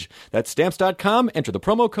postage. That's Stamps.com. Enter the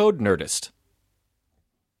promo code Nerdist.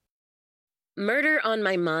 Murder on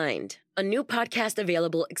My Mind, a new podcast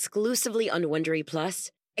available exclusively on Wondery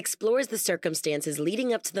Plus, explores the circumstances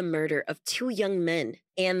leading up to the murder of two young men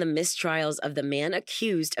and the mistrials of the man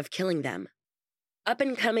accused of killing them.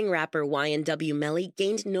 Up-and-coming rapper YNW Melly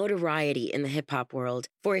gained notoriety in the hip-hop world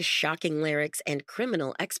for his shocking lyrics and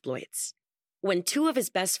criminal exploits. When two of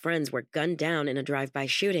his best friends were gunned down in a drive-by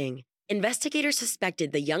shooting, investigators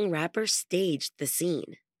suspected the young rapper staged the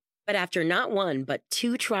scene. But after not one but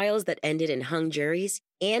two trials that ended in hung juries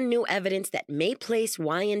and new evidence that may place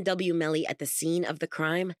YNW Melly at the scene of the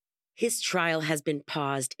crime, his trial has been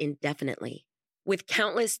paused indefinitely. With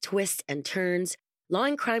countless twists and turns, Law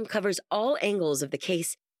and Crime covers all angles of the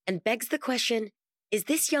case and begs the question, is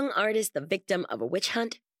this young artist the victim of a witch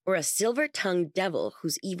hunt or a silver-tongued devil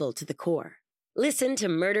who's evil to the core? Listen to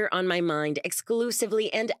Murder on My Mind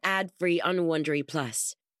exclusively and ad-free on Wondery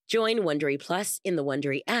Plus. Join Wondery Plus in the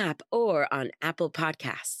Wondery app or on Apple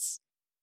Podcasts.